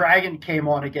Enter the Dragon came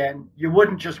on again, you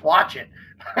wouldn't just watch it.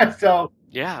 So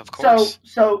yeah, of course.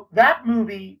 So that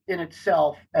movie in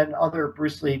itself and other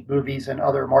Bruce Lee movies and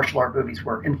other martial art movies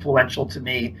were influential to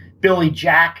me. Billy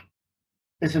Jack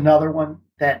is another one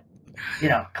that,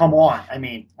 come on. I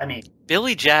mean,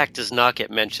 Billy Jack does not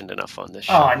get mentioned enough on this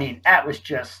show. Oh, I mean, that was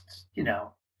just,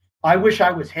 I wish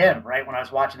I was him, right? When I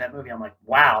was watching that movie, I'm like,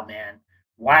 wow, man,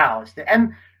 wow.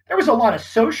 And there was a lot of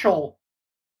social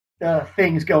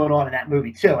things going on in that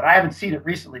movie too. And I haven't seen it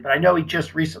recently, but I know he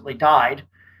just recently died.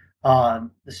 The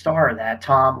star of that,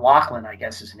 Tom Laughlin, I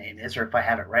guess his name is, or if I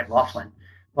have it right, Laughlin.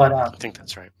 But I think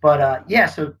that's right. But yeah,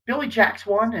 so Billy Jack's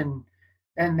one,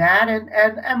 and that,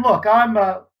 and look,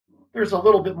 there's a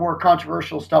little bit more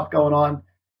controversial stuff going on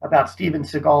about Steven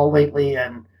Seagal lately,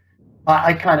 and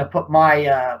I kind of put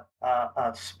my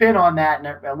spin on that,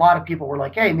 and a lot of people were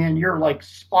like, "Hey, man, you're like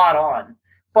spot on."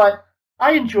 But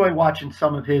I enjoy watching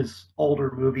some of his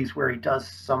older movies where he does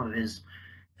some of his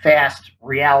fast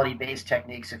reality-based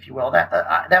techniques, if you will.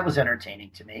 That was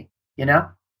entertaining to me, you know.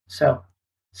 So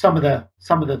some of the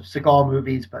Seagal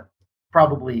movies, but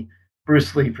probably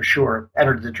Bruce Lee for sure.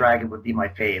 Enter the Dragon would be my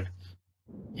fave.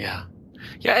 Yeah.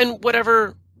 Yeah, and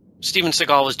whatever Steven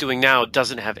Seagal is doing now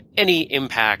doesn't have any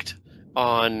impact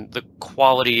on the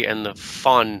quality and the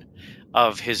fun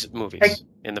of his movies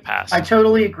in the past. I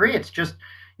totally agree. It's just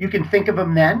you can think of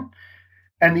him then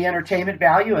and the entertainment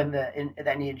value and the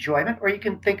enjoyment, or you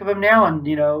can think of him now and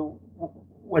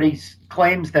when he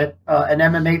claims that an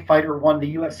MMA fighter won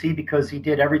the UFC because he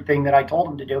did everything that I told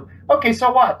him to do. Okay,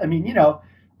 so what? I mean,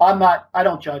 I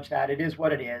don't judge that. It is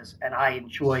what it is, and I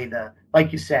enjoy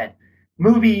like you said,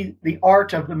 the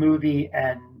art of the movie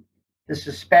and the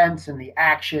suspense and the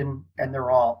action, and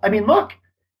they're all. I mean, look,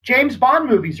 James Bond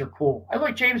movies are cool. I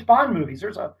like James Bond movies.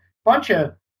 There's a bunch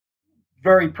of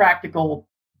very practical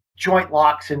joint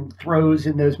locks and throws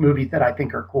in those movies that I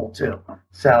think are cool too.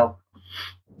 So.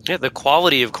 Yeah, the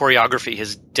quality of choreography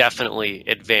has definitely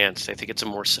advanced. I think it's a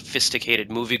more sophisticated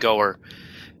moviegoer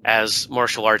as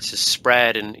martial arts has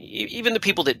spread, and even the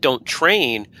people that don't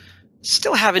train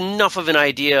still have enough of an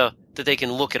idea that they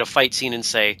can look at a fight scene and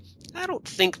say, I don't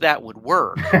think that would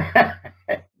work.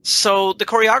 So the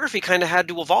choreography kind of had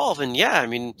to evolve, and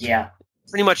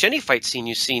pretty much any fight scene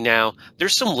you see now,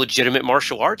 there's some legitimate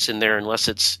martial arts in there, unless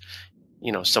it's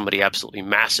somebody absolutely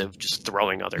massive just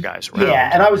throwing other guys around.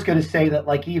 Yeah, and I was going to say that,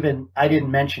 like, even I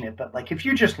didn't mention it, but like if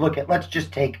you just look at, let's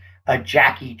just take a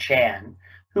Jackie Chan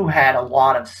who had a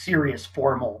lot of serious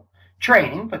formal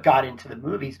training but got into the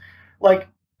movies. Like,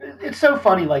 it's so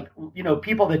funny, like,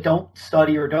 people that don't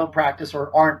study or don't practice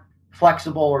or aren't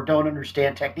flexible or don't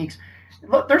understand techniques.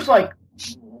 Look, there's like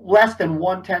less than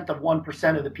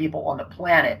 0.1% of the people on the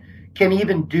planet can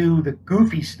even do the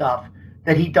goofy stuff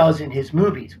that he does in his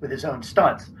movies with his own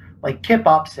stunts, like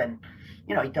kip-ups, and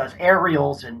he does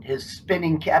aerials and his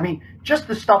spinning. I mean, just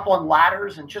the stuff on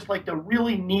ladders and just like the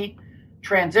really neat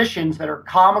transitions that are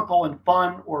comical and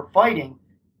fun or fighting.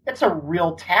 It's a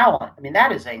real talent. I mean,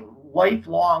 that is a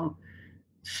lifelong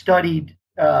studied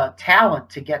talent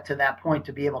to get to that point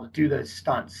to be able to do those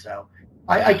stunts. So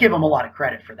I give him a lot of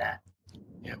credit for that.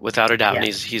 Yeah, without a doubt, and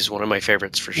he's one of my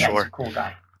favorites for sure. He's a cool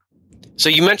guy. So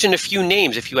you mentioned a few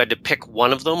names. If you had to pick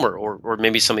one of them, or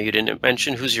maybe some of you didn't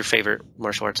mention, who's your favorite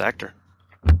martial arts actor?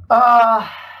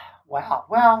 Wow.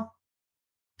 Well,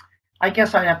 I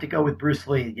guess I'd have to go with Bruce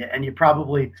Lee, and you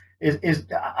probably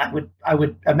I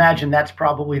would imagine that's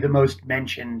probably the most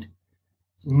mentioned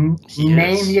name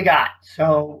you got.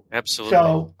 So absolutely.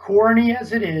 So corny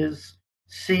as it is,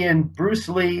 seeing Bruce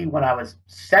Lee when I was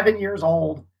 7 years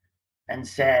old, and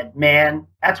said, "Man,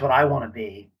 that's what I want to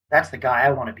be. That's the guy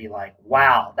I want to be like."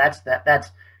 Wow, that's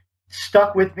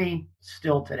stuck with me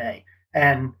still today.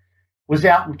 And was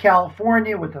out in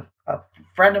California with a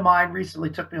friend of mine recently,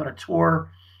 took me on a tour,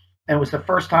 and it was the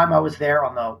first time I was there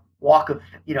on the Walk of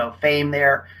Fame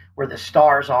there where the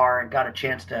stars are, and got a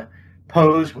chance to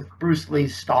pose with Bruce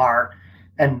Lee's star,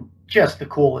 and just the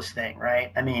coolest thing,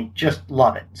 right? I mean, just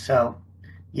love it. So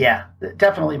yeah,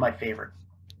 definitely my favorite.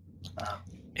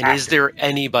 And actor. Is there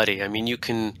anybody? I mean, you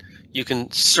can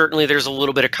certainly, there's a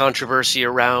little bit of controversy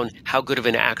around how good of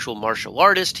an actual martial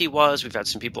artist he was. We've had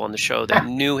some people on the show that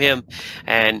knew him,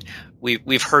 and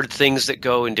we've heard things that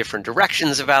go in different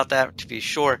directions about that, to be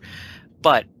sure.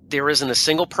 But there isn't a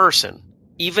single person,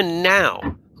 even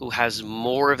now, who has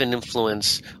more of an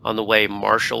influence on the way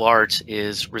martial arts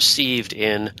is received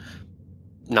in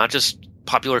not just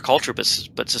popular culture,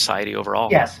 but society overall.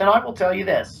 Yes, and I will tell you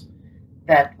this,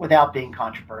 that without being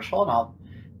controversial, and I'll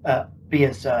be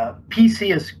as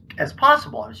PC as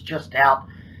possible. I was just out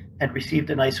and received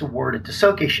a nice award at the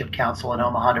Soke Ship Council in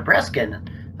Omaha, Nebraska,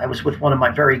 and I was with one of my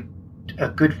very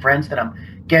good friends that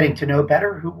I'm getting to know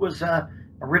better, who was an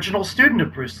original student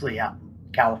of Bruce Lee out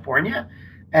in California.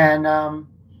 And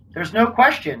there's no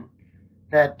question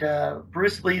that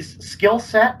Bruce Lee's skill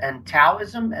set and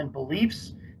Taoism and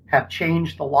beliefs have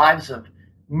changed the lives of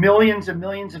millions and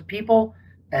millions of people.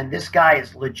 And this guy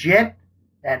is legit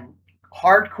and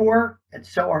hardcore, and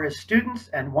so are his students,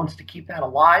 and wants to keep that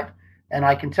alive. And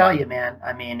I can tell you, man,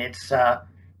 I mean, it's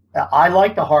I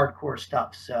like the hardcore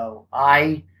stuff. So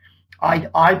I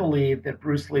believe that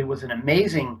Bruce Lee was an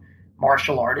amazing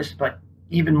martial artist, but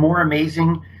even more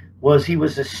amazing was he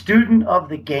was a student of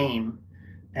the game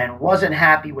and wasn't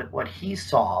happy with what he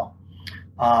saw,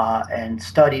 and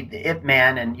studied the Ip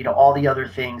Man and all the other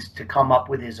things to come up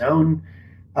with his own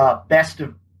best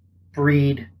of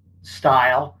breed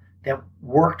style that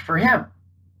worked for him.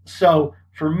 So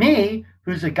for me,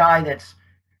 who's a guy that's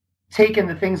taken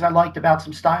the things I liked about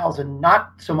some styles and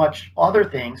not so much other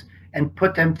things and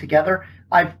put them together,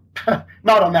 I've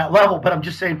not on that level, but I'm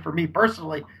just saying for me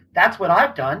personally, that's what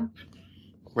I've done.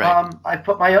 Right. I've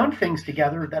put my own things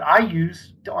together that I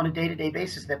use on a day-to-day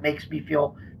basis that makes me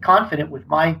feel confident with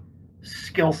my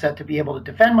skill set to be able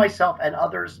to defend myself and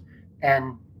others,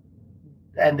 and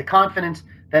the confidence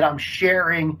that I'm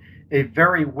sharing a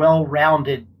very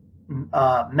well-rounded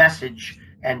message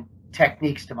and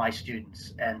techniques to my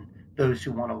students and those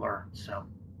who want to learn. So,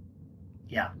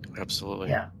 yeah. Absolutely.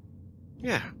 Yeah.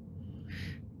 Yeah.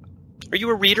 Are you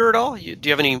a reader at all? Do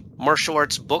you have any martial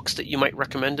arts books that you might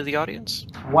recommend to the audience?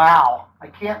 Wow. I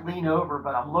can't lean over,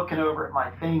 but I'm looking over at my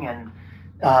thing, and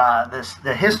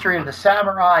the history of the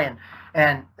samurai,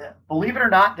 and believe it or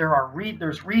not,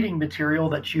 there's reading material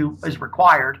that is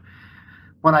required.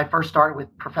 When I first started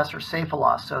with Professor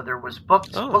Seyfullah, so there was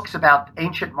books about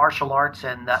ancient martial arts,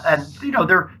 and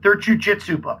they're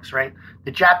jujitsu books, right?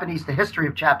 The history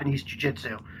of Japanese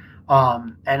jujitsu,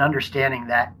 and understanding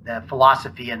that the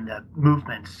philosophy and the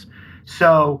movements.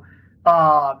 So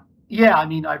yeah, I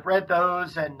mean, I've read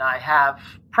those, and I have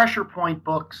pressure point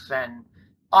books, and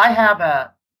I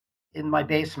have in my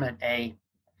basement a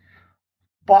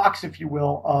box, if you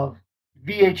will, of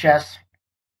VHS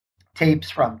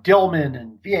tapes from Dillman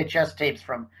and VHS tapes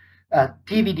from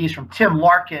DVDs from Tim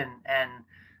Larkin and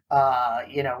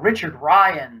Richard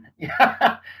Ryan.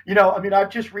 I mean, I've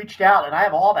just reached out, and I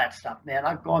have all that stuff, man.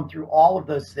 I've gone through all of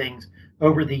those things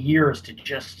over the years to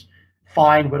just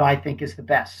find what I think is the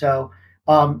best. So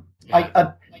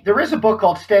there is a book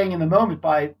called Staying in the Moment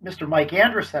by Mr. Mike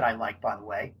Andrus that I like, by the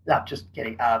way. No, just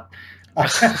kidding.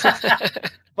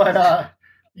 But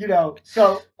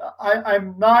so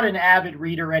I'm not an avid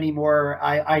reader anymore.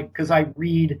 Because I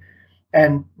read,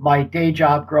 and my day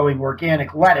job growing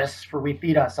organic lettuce for We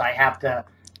Feed Us, I have to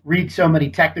read so many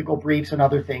technical briefs and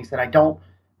other things that I don't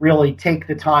really take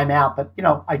the time out. But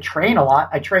I train a lot.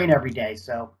 I train every day,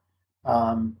 so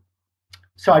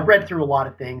I've read through a lot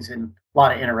of things and a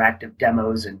lot of interactive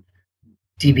demos and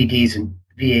DVDs and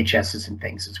VHSs and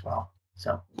things as well.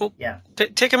 So yeah,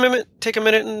 take a minute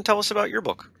and tell us about your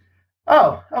book.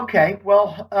 Oh, okay.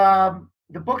 Well,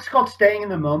 the book's called Staying in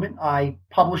the Moment. I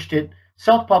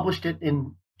self-published it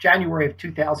in January of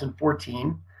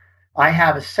 2014. I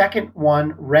have a second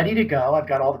one ready to go. I've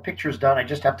got all the pictures done. I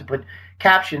just have to put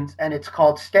captions, and it's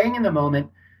called Staying in the Moment,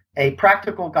 A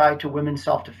Practical Guide to Women's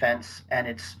Self-Defense, and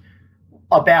it's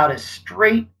about as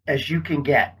straight as you can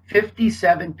get.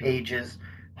 57 pages,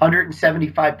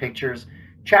 175 pictures.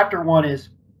 Chapter 1 is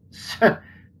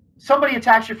somebody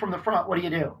attacks you from the front, what do you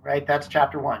do, right? That's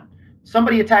chapter 1.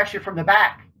 Somebody attacks you from the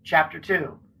back, chapter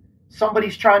 2.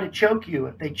 Somebody's trying to choke you.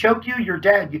 If they choke you, you're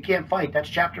dead. You can't fight. That's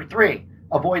chapter 3.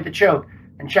 Avoid the choke.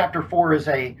 And chapter 4 is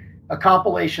a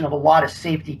compilation of a lot of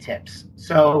safety tips.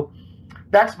 So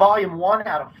that's volume 1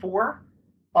 out of 4.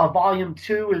 Volume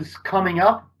 2 is coming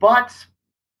up, but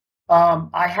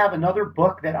I have another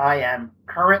book that I am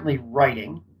currently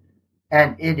writing,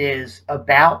 and it is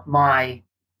about my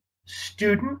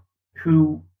student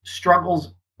who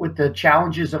struggles with the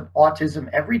challenges of autism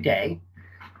every day.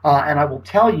 And I will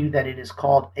tell you that it is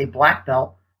called A Black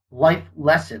Belt Life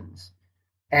Lessons.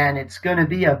 And it's going to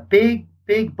be a big,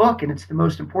 big book. And it's the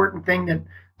most important thing that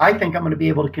I think I'm going to be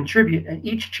able to contribute. And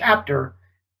each chapter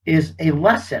is a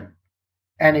lesson.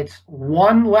 And it's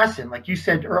one lesson. Like you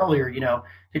said earlier,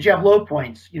 did you have low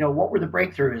points? What were the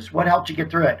breakthroughs? What helped you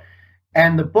get through it?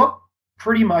 And the book,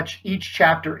 pretty much each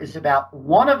chapter is about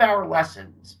one of our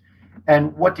lessons.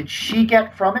 And what did she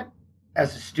get from it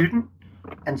as a student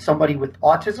and somebody with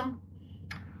autism?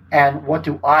 And what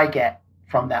do I get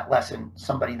from that lesson,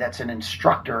 somebody that's an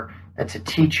instructor, that's a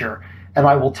teacher? And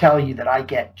I will tell you that I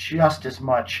get just as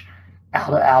much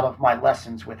out of my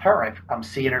lessons with her. I'm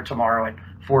seeing her tomorrow at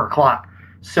 4 o'clock.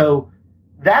 So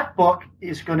that book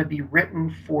is going to be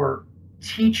written for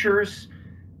teachers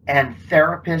and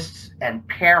therapists and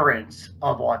parents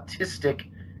of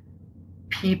autistic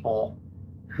people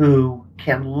who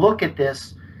can look at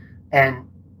this and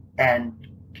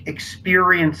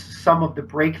experience some of the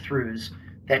breakthroughs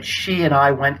that she and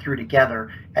I went through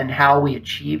together and how we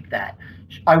achieved that.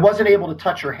 I wasn't able to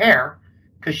touch her hair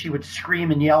because she would scream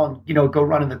and yell and go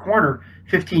run in the corner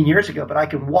 15 years ago, but I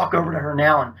can walk over to her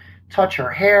now and touch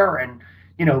her hair and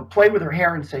play with her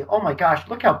hair and say, oh my gosh,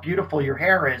 look how beautiful your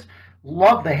hair is.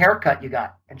 Love the haircut you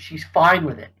got. And she's fine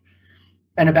with it.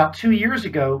 And about 2 years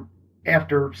ago,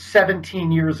 after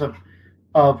 17 years of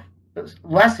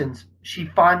lessons, she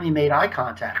finally made eye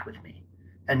contact with me.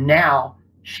 And now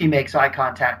she makes eye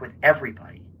contact with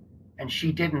everybody. And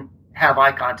she didn't have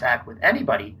eye contact with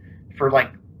anybody for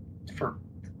like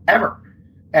forever.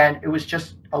 And it was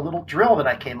just a little drill that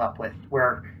I came up with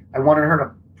where I wanted her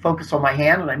to focus on my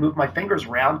hand, and I moved my fingers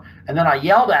around, and then I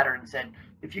yelled at her and said,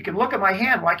 if you can look at my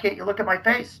hand, why can't you look at my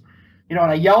face? And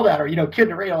I yelled at her,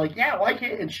 kidding around, like, yeah, why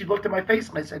can't? And she looked at my face,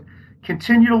 and I said,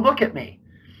 continue to look at me.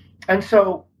 And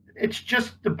so it's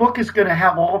just, the book is going to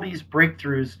have all these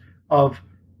breakthroughs of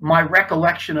my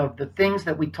recollection of the things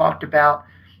that we talked about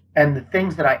and the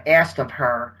things that I asked of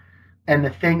her and the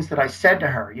things that I said to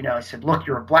her. I said, look,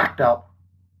 you're a black belt.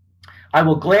 I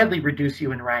will gladly reduce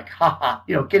you in rank. Ha ha,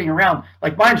 kidding around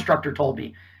like my instructor told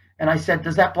me. And I said,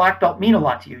 does that black belt mean a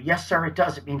lot to you? Yes, sir, it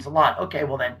does. It means a lot. Okay,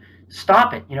 well then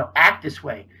stop it. Act this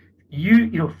way.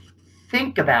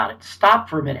 Think about it. Stop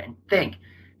for a minute and think.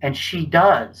 And she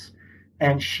does.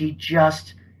 And she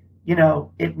just,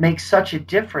 it makes such a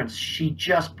difference. She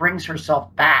just brings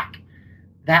herself back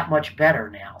that much better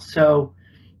now. So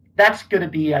that's going to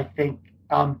be, I think,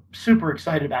 I'm super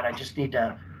excited about it. I just need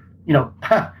to,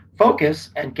 focus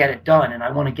and get it done. And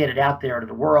I want to get it out there to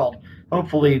the world.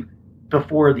 Hopefully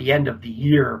before the end of the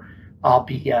year, I'll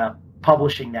be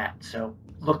publishing that. So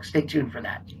stay tuned for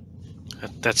that.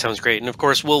 That sounds great. And of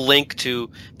course, we'll link to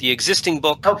the existing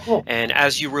book. Oh, cool. And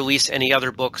as you release any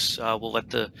other books, we'll let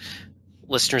the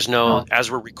listeners know. As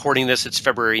we're recording this, it's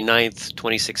February 9th,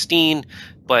 2016.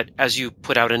 But as you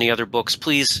put out any other books,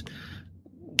 please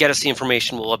get us the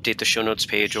information. We'll update the show notes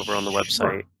page over on the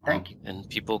website. Sure. Thank you. And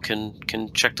people can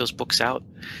check those books out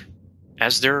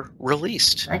as they're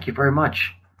released. Thank you very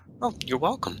much. Oh, you're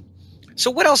welcome. So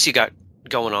what else you got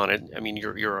going on? I mean,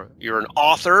 you're an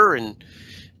author, and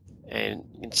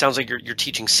it sounds like you're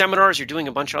teaching seminars. You're doing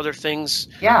a bunch of other things.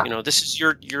 Yeah. This is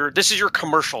your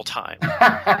commercial time.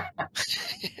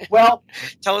 Well,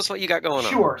 tell us what you got going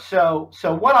on. Sure. So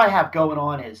what I have going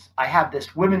on is I have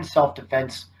this women's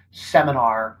self-defense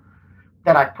seminar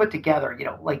that I put together,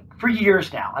 like for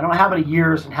years now. I don't know how many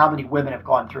years and how many women have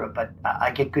gone through it, but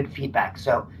I get good feedback.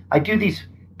 So I do these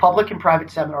public and private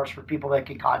seminars for people that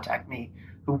can contact me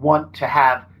who want to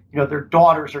have, their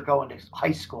daughters are going to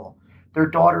high school. Their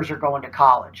daughters are going to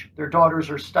college. Their daughters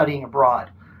are studying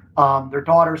abroad. Their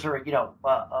daughters are,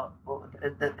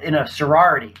 in a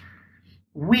sorority.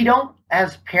 We don't,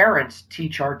 as parents,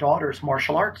 teach our daughters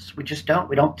martial arts. We just don't.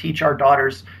 We don't teach our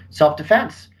daughters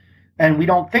self-defense. And we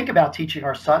don't think about teaching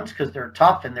our sons because they're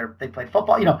tough and they play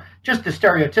football, just the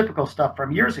stereotypical stuff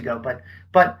from years ago.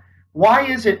 But why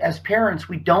is it as parents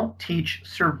we don't teach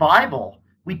survival?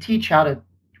 We teach how to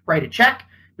write a check.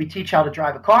 We teach how to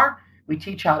drive a car. We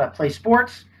teach how to play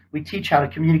sports. We teach how to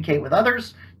communicate with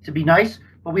others, to be nice.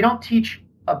 But we don't teach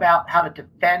about how to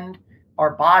defend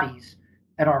our bodies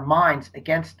and our minds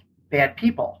against bad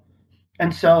people.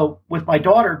 And so with my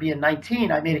daughter being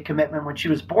 19, I made a commitment when she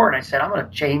was born. I said, I'm going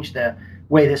to change the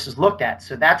way this is looked at.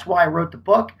 So that's why I wrote the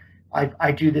book.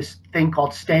 I do this thing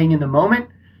called Staying in the Moment.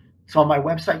 It's on my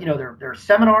website. There are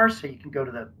seminars, so you can go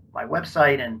to my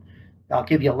website, and I'll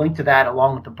give you a link to that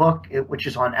along with the book, which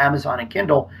is on Amazon and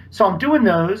Kindle. So I'm doing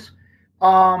those.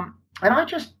 And I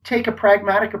just take a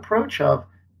pragmatic approach of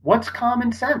what's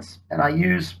common sense. And I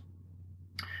use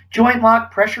joint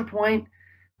lock, pressure point,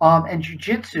 and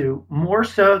jiu-jitsu more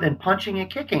so than punching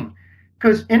and kicking.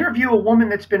 Because interview a woman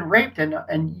that's been raped, and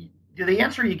the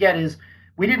answer you get is,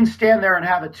 we didn't stand there and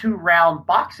have a 2-round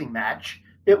boxing match.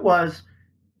 It was,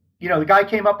 the guy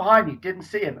came up behind me, didn't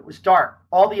see him. It was dark.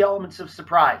 All the elements of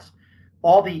surprise,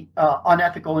 all the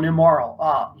unethical and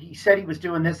immoral. He said he was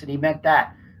doing this and he meant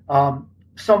that.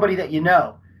 Somebody that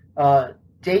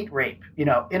date rape, in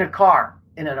a car,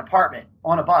 in an apartment,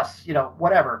 on a bus,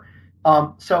 whatever.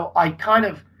 So I kind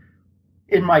of,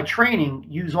 in my training,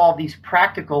 use all these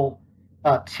practical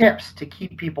tips to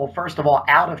keep people, first of all,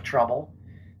 out of trouble.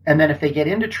 And then if they get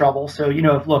into trouble, so,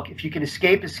 if you can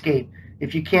escape, escape.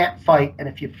 If you can't fight, and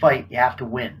if you fight, you have to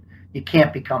win. You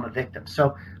can't become a victim.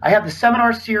 So I have the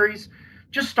seminar series.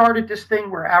 Just started this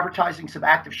thing. We're advertising some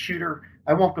active shooter.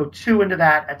 I won't go too into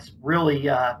that. That's really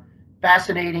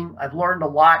fascinating. I've learned a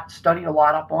lot, studied a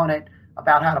lot up on it,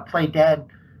 about how to play dead,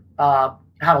 how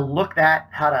to look that,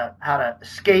 how to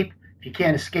escape. If you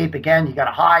can't escape, again, you got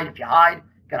to hide. If you hide,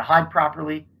 you got to hide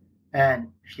properly. And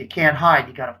if you can't hide,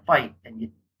 you got to fight. And you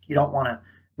don't want to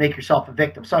make yourself a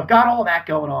victim. So I've got all that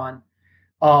going on.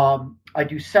 I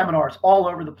do seminars all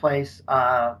over the place.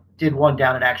 Did one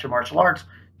down at Action Martial Arts,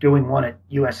 doing one at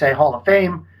USA Hall of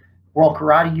Fame, World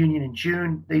Karate Union in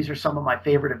June. These are some of my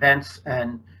favorite events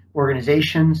and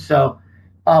organizations. So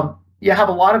you have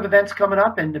a lot of events coming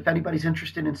up. And if anybody's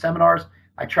interested in seminars,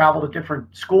 I travel to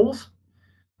different schools.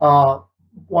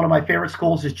 One of my favorite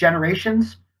schools is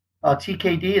Generations,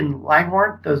 TKD in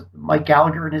Langhorne. Mike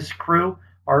Gallagher and his crew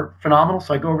are phenomenal.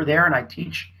 So I go over there and I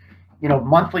teach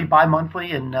monthly,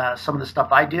 bi-monthly, and some of the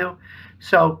stuff I do.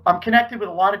 So I'm connected with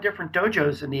a lot of different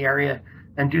dojos in the area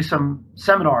and do some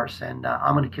seminars, and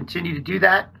I'm going to continue to do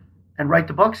that and write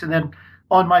the books. And then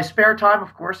on my spare time,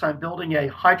 of course, I'm building a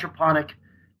hydroponic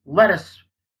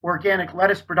organic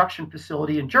lettuce production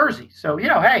facility in Jersey. So, hey,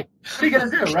 what are you going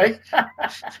to do, right?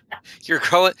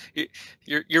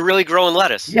 You're really growing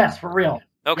lettuce. Yes, for real.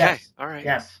 Okay. Yes. All right.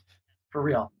 Yes, for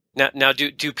real. Now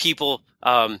do people,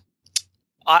 I'm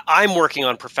working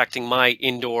on perfecting my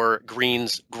indoor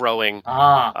greens growing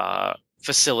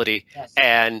facility. Yes.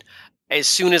 And as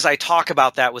soon as I talk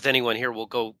about that with anyone here, we'll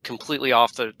go completely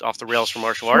off the rails for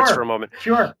martial arts for a moment.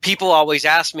 Sure. People always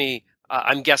ask me,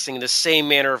 I'm guessing the same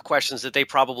manner of questions that they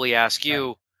probably ask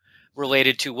you,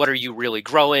 related to what are you really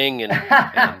growing and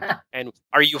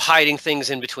are you hiding things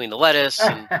in between the lettuce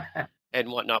and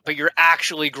whatnot, but you're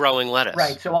actually growing lettuce.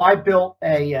 Right. So I built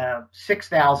a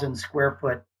 6,000 square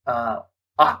foot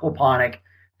aquaponic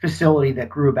facility that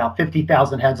grew about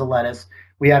 50,000 heads of lettuce.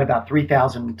 We had about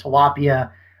 3,000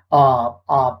 tilapia.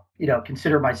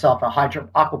 Consider myself a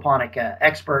aquaponic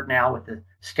expert now with the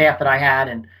staff that I had,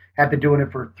 and have been doing it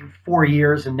for 4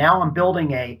 years. And now I'm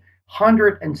building a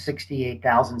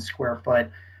 168,000 square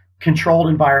foot controlled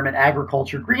environment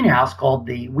agriculture greenhouse called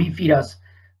the We Feed Us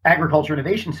Agriculture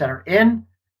Innovation Center in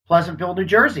Pleasantville, New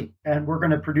Jersey. And we're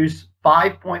going to produce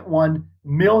 5.1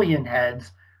 million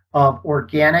heads of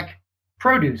organic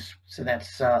produce. So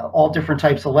that's all different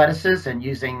types of lettuces, and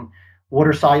using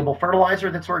water-soluble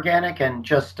fertilizer that's organic, and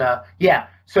just,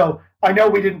 So I know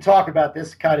we didn't talk about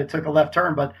this, kind of took a left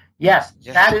turn, but yes,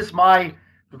 that is my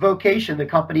vocation. The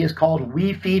company is called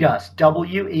We Feed Us,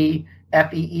 WEFEEDUS.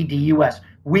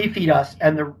 We Feed Us,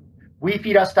 and the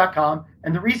WeFeedUs.com.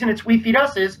 And the reason it's We Feed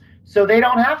Us is so they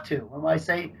don't have to. When I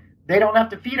say they don't have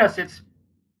to feed us, it's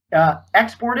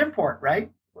export-import,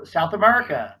 right? South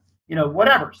America,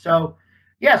 whatever. So,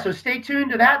 so stay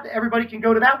tuned to that. Everybody can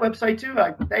go to that website too.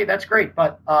 Hey, that's great.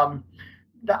 But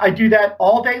I do that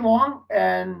all day long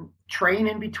and train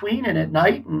in between and at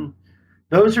night. And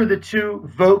those are the two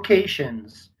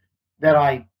vocations that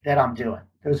I'm doing.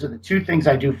 Those are the two things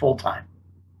I do full time.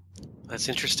 That's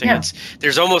interesting. Yeah.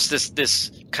 There's almost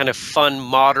this kind of fun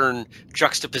modern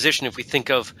juxtaposition if we think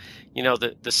of,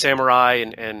 the samurai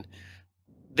and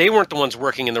they weren't the ones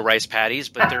working in the rice paddies,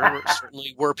 but there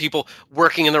certainly were people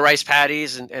working in the rice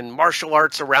paddies and martial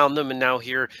arts around them. And now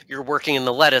here you're working in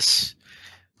the lettuce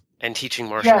and teaching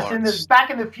martial arts. Yes, back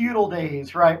in the feudal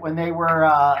days, right, when they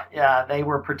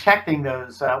were protecting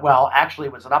those. Actually,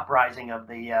 it was an uprising of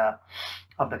the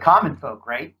common folk,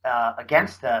 right,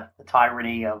 against the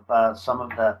tyranny of some of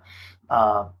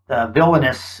the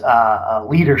villainous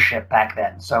leadership back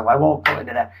then. So I won't go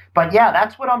into that. But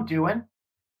that's what I'm doing.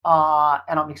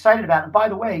 And I'm excited about it. And by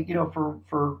the way,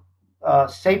 for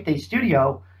Safe Day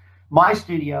Studio, my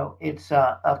studio, it's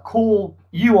a cool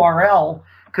URL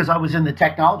because I was in the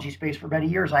technology space for many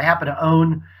years. I happen to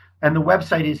own, and the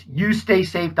website is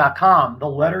youstaysafe.com. The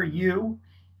letter U,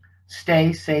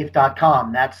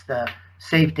 staysafe.com. That's the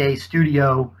Safe Day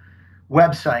Studio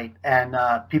website. And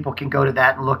people can go to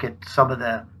that and look at some of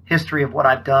the history of what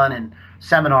I've done and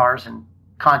seminars and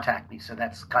contact me. So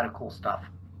that's kind of cool stuff.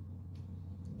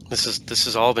 This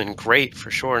has all been great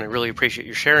for sure, and I really appreciate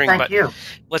you sharing. Thank you.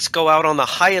 Let's go out on the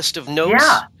highest of notes.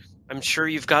 Yeah. I'm sure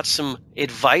you've got some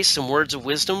advice, some words of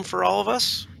wisdom for all of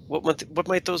us. What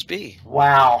might those be?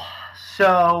 Wow.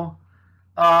 So,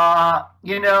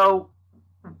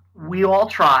 we all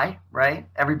try, right?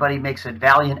 Everybody makes a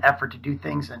valiant effort to do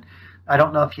things, and I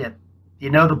don't know if you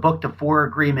know the book, The Four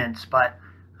Agreements, but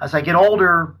as I get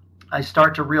older, I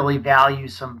start to really value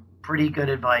some pretty good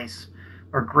advice.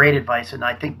 Or great advice. And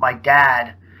I think my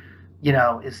dad,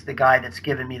 is the guy that's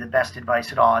given me the best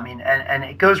advice at all. I mean, and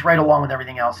it goes right along with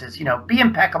everything else is, be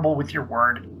impeccable with your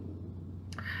word.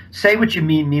 Say what you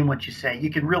mean what you say.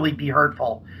 You can really be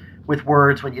hurtful with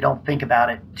words when you don't think about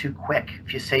it too quick.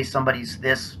 If you say somebody's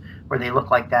this or they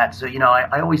look like that. So,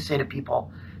 I always say to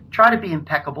people, try to be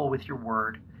impeccable with your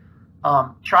word.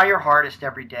 Try your hardest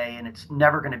every day, and it's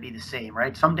never going to be the same,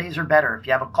 right? Some days are better. If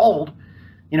you have a cold,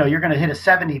 you're going to hit a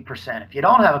 70%. If you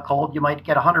don't have a cold, you might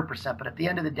get 100%. But at the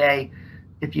end of the day,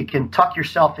 if you can tuck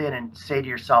yourself in and say to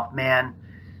yourself, man,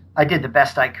 I did the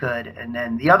best I could. And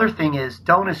then the other thing is,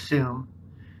 don't assume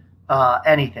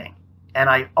anything. And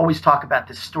I always talk about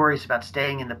this stories about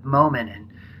staying in the moment. And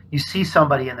you see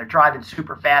somebody and they're driving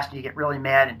super fast and you get really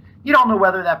mad. And you don't know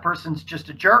whether that person's just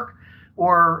a jerk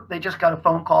or they just got a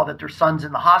phone call that their son's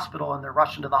in the hospital and they're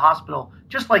rushing to the hospital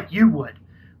just like you would.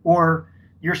 Or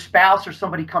your spouse or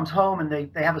somebody comes home and they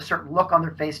have a certain look on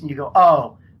their face and you go,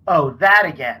 oh, that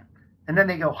again. And then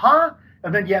they go, huh?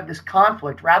 And then you have this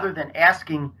conflict rather than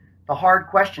asking the hard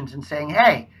questions and saying,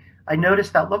 hey, I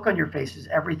noticed that look on your face. Is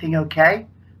everything okay?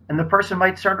 And the person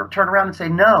might turn around and say,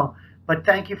 no, but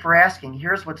thank you for asking.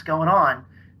 Here's what's going on.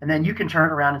 And then you can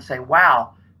turn around and say,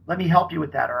 wow, let me help you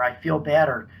with that. Or I feel bad.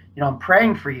 Or, I'm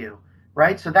praying for you.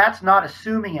 Right? So that's not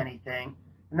assuming anything.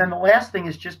 And then the last thing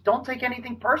is just don't take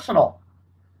anything personal.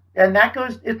 And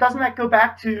doesn't that go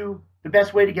back to the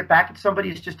best way to get back at somebody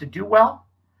is just to do well?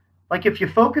 Like if you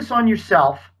focus on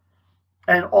yourself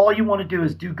and all you want to do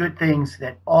is do good things,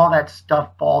 that all that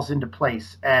stuff falls into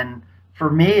place. And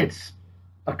for me, it's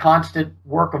a constant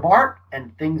work of art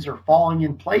and things are falling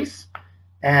in place.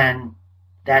 And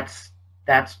that's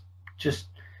just,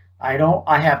 I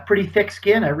have pretty thick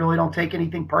skin. I really don't take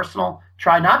anything personal.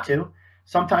 Try not to.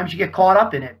 Sometimes you get caught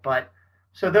up in it, but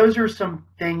so those are some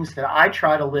things that I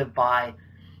try to live by.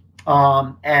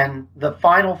 And the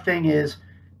final thing is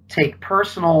take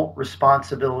personal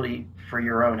responsibility for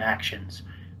your own actions.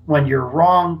 When you're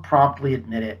wrong, promptly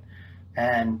admit it,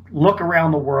 and look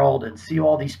around the world and see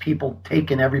all these people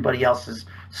taking everybody else's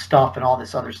stuff and all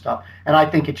this other stuff. And I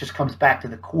think it just comes back to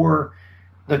the core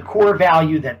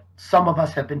value that some of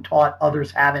us have been taught,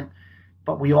 others haven't,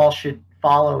 but we all should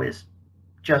follow is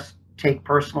just take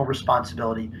personal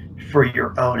responsibility for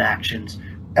your own actions.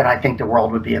 And I think the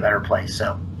world would be a better place.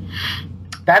 So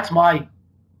that's my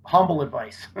humble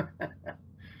advice.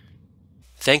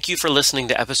 Thank you for listening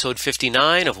to episode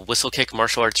 59 of Whistlekick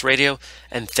Martial Arts Radio,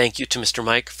 and thank you to Mr.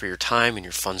 Mike for your time and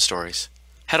your fun stories.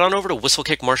 Head on over to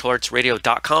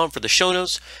whistlekickmartialartsradio.com for the show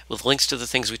notes with links to the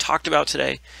things we talked about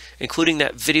today, including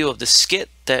that video of the skit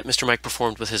that Mr. Mike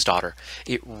performed with his daughter.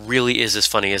 It really is as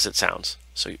funny as it sounds,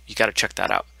 so you got to check that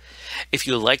out. If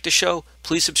you like the show,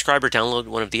 please subscribe or download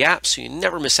one of the apps so you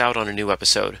never miss out on a new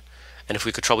episode. And if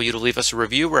we could trouble you to leave us a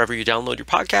review wherever you download your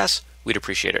podcasts, we'd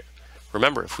appreciate it.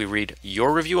 Remember, if we read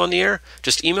your review on the air,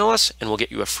 just email us and we'll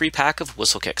get you a free pack of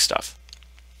Whistlekick stuff.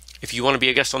 If you want to be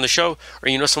a guest on the show, or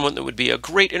you know someone that would be a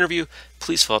great interview,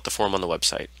 please fill out the form on the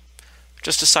website.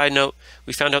 Just a side note,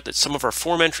 we found out that some of our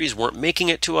form entries weren't making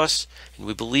it to us, and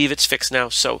we believe it's fixed now,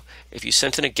 so if you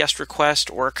sent in a guest request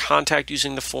or a contact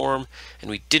using the form and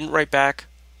we didn't write back,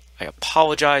 I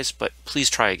apologize, but please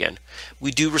try again.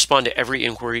 We do respond to every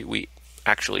inquiry we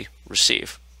actually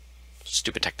receive.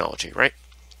 Stupid technology, right?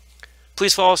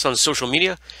 Please follow us on social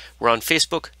media. We're on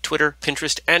Facebook, Twitter,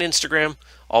 Pinterest, and Instagram,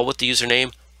 all with the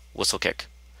username Whistlekick.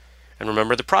 And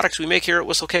remember the products we make here at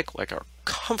Whistlekick, like our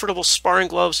comfortable sparring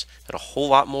gloves and a whole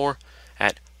lot more,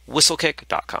 at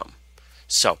whistlekick.com.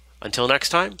 So, until next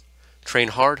time, train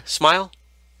hard, smile,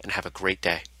 and have a great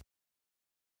day.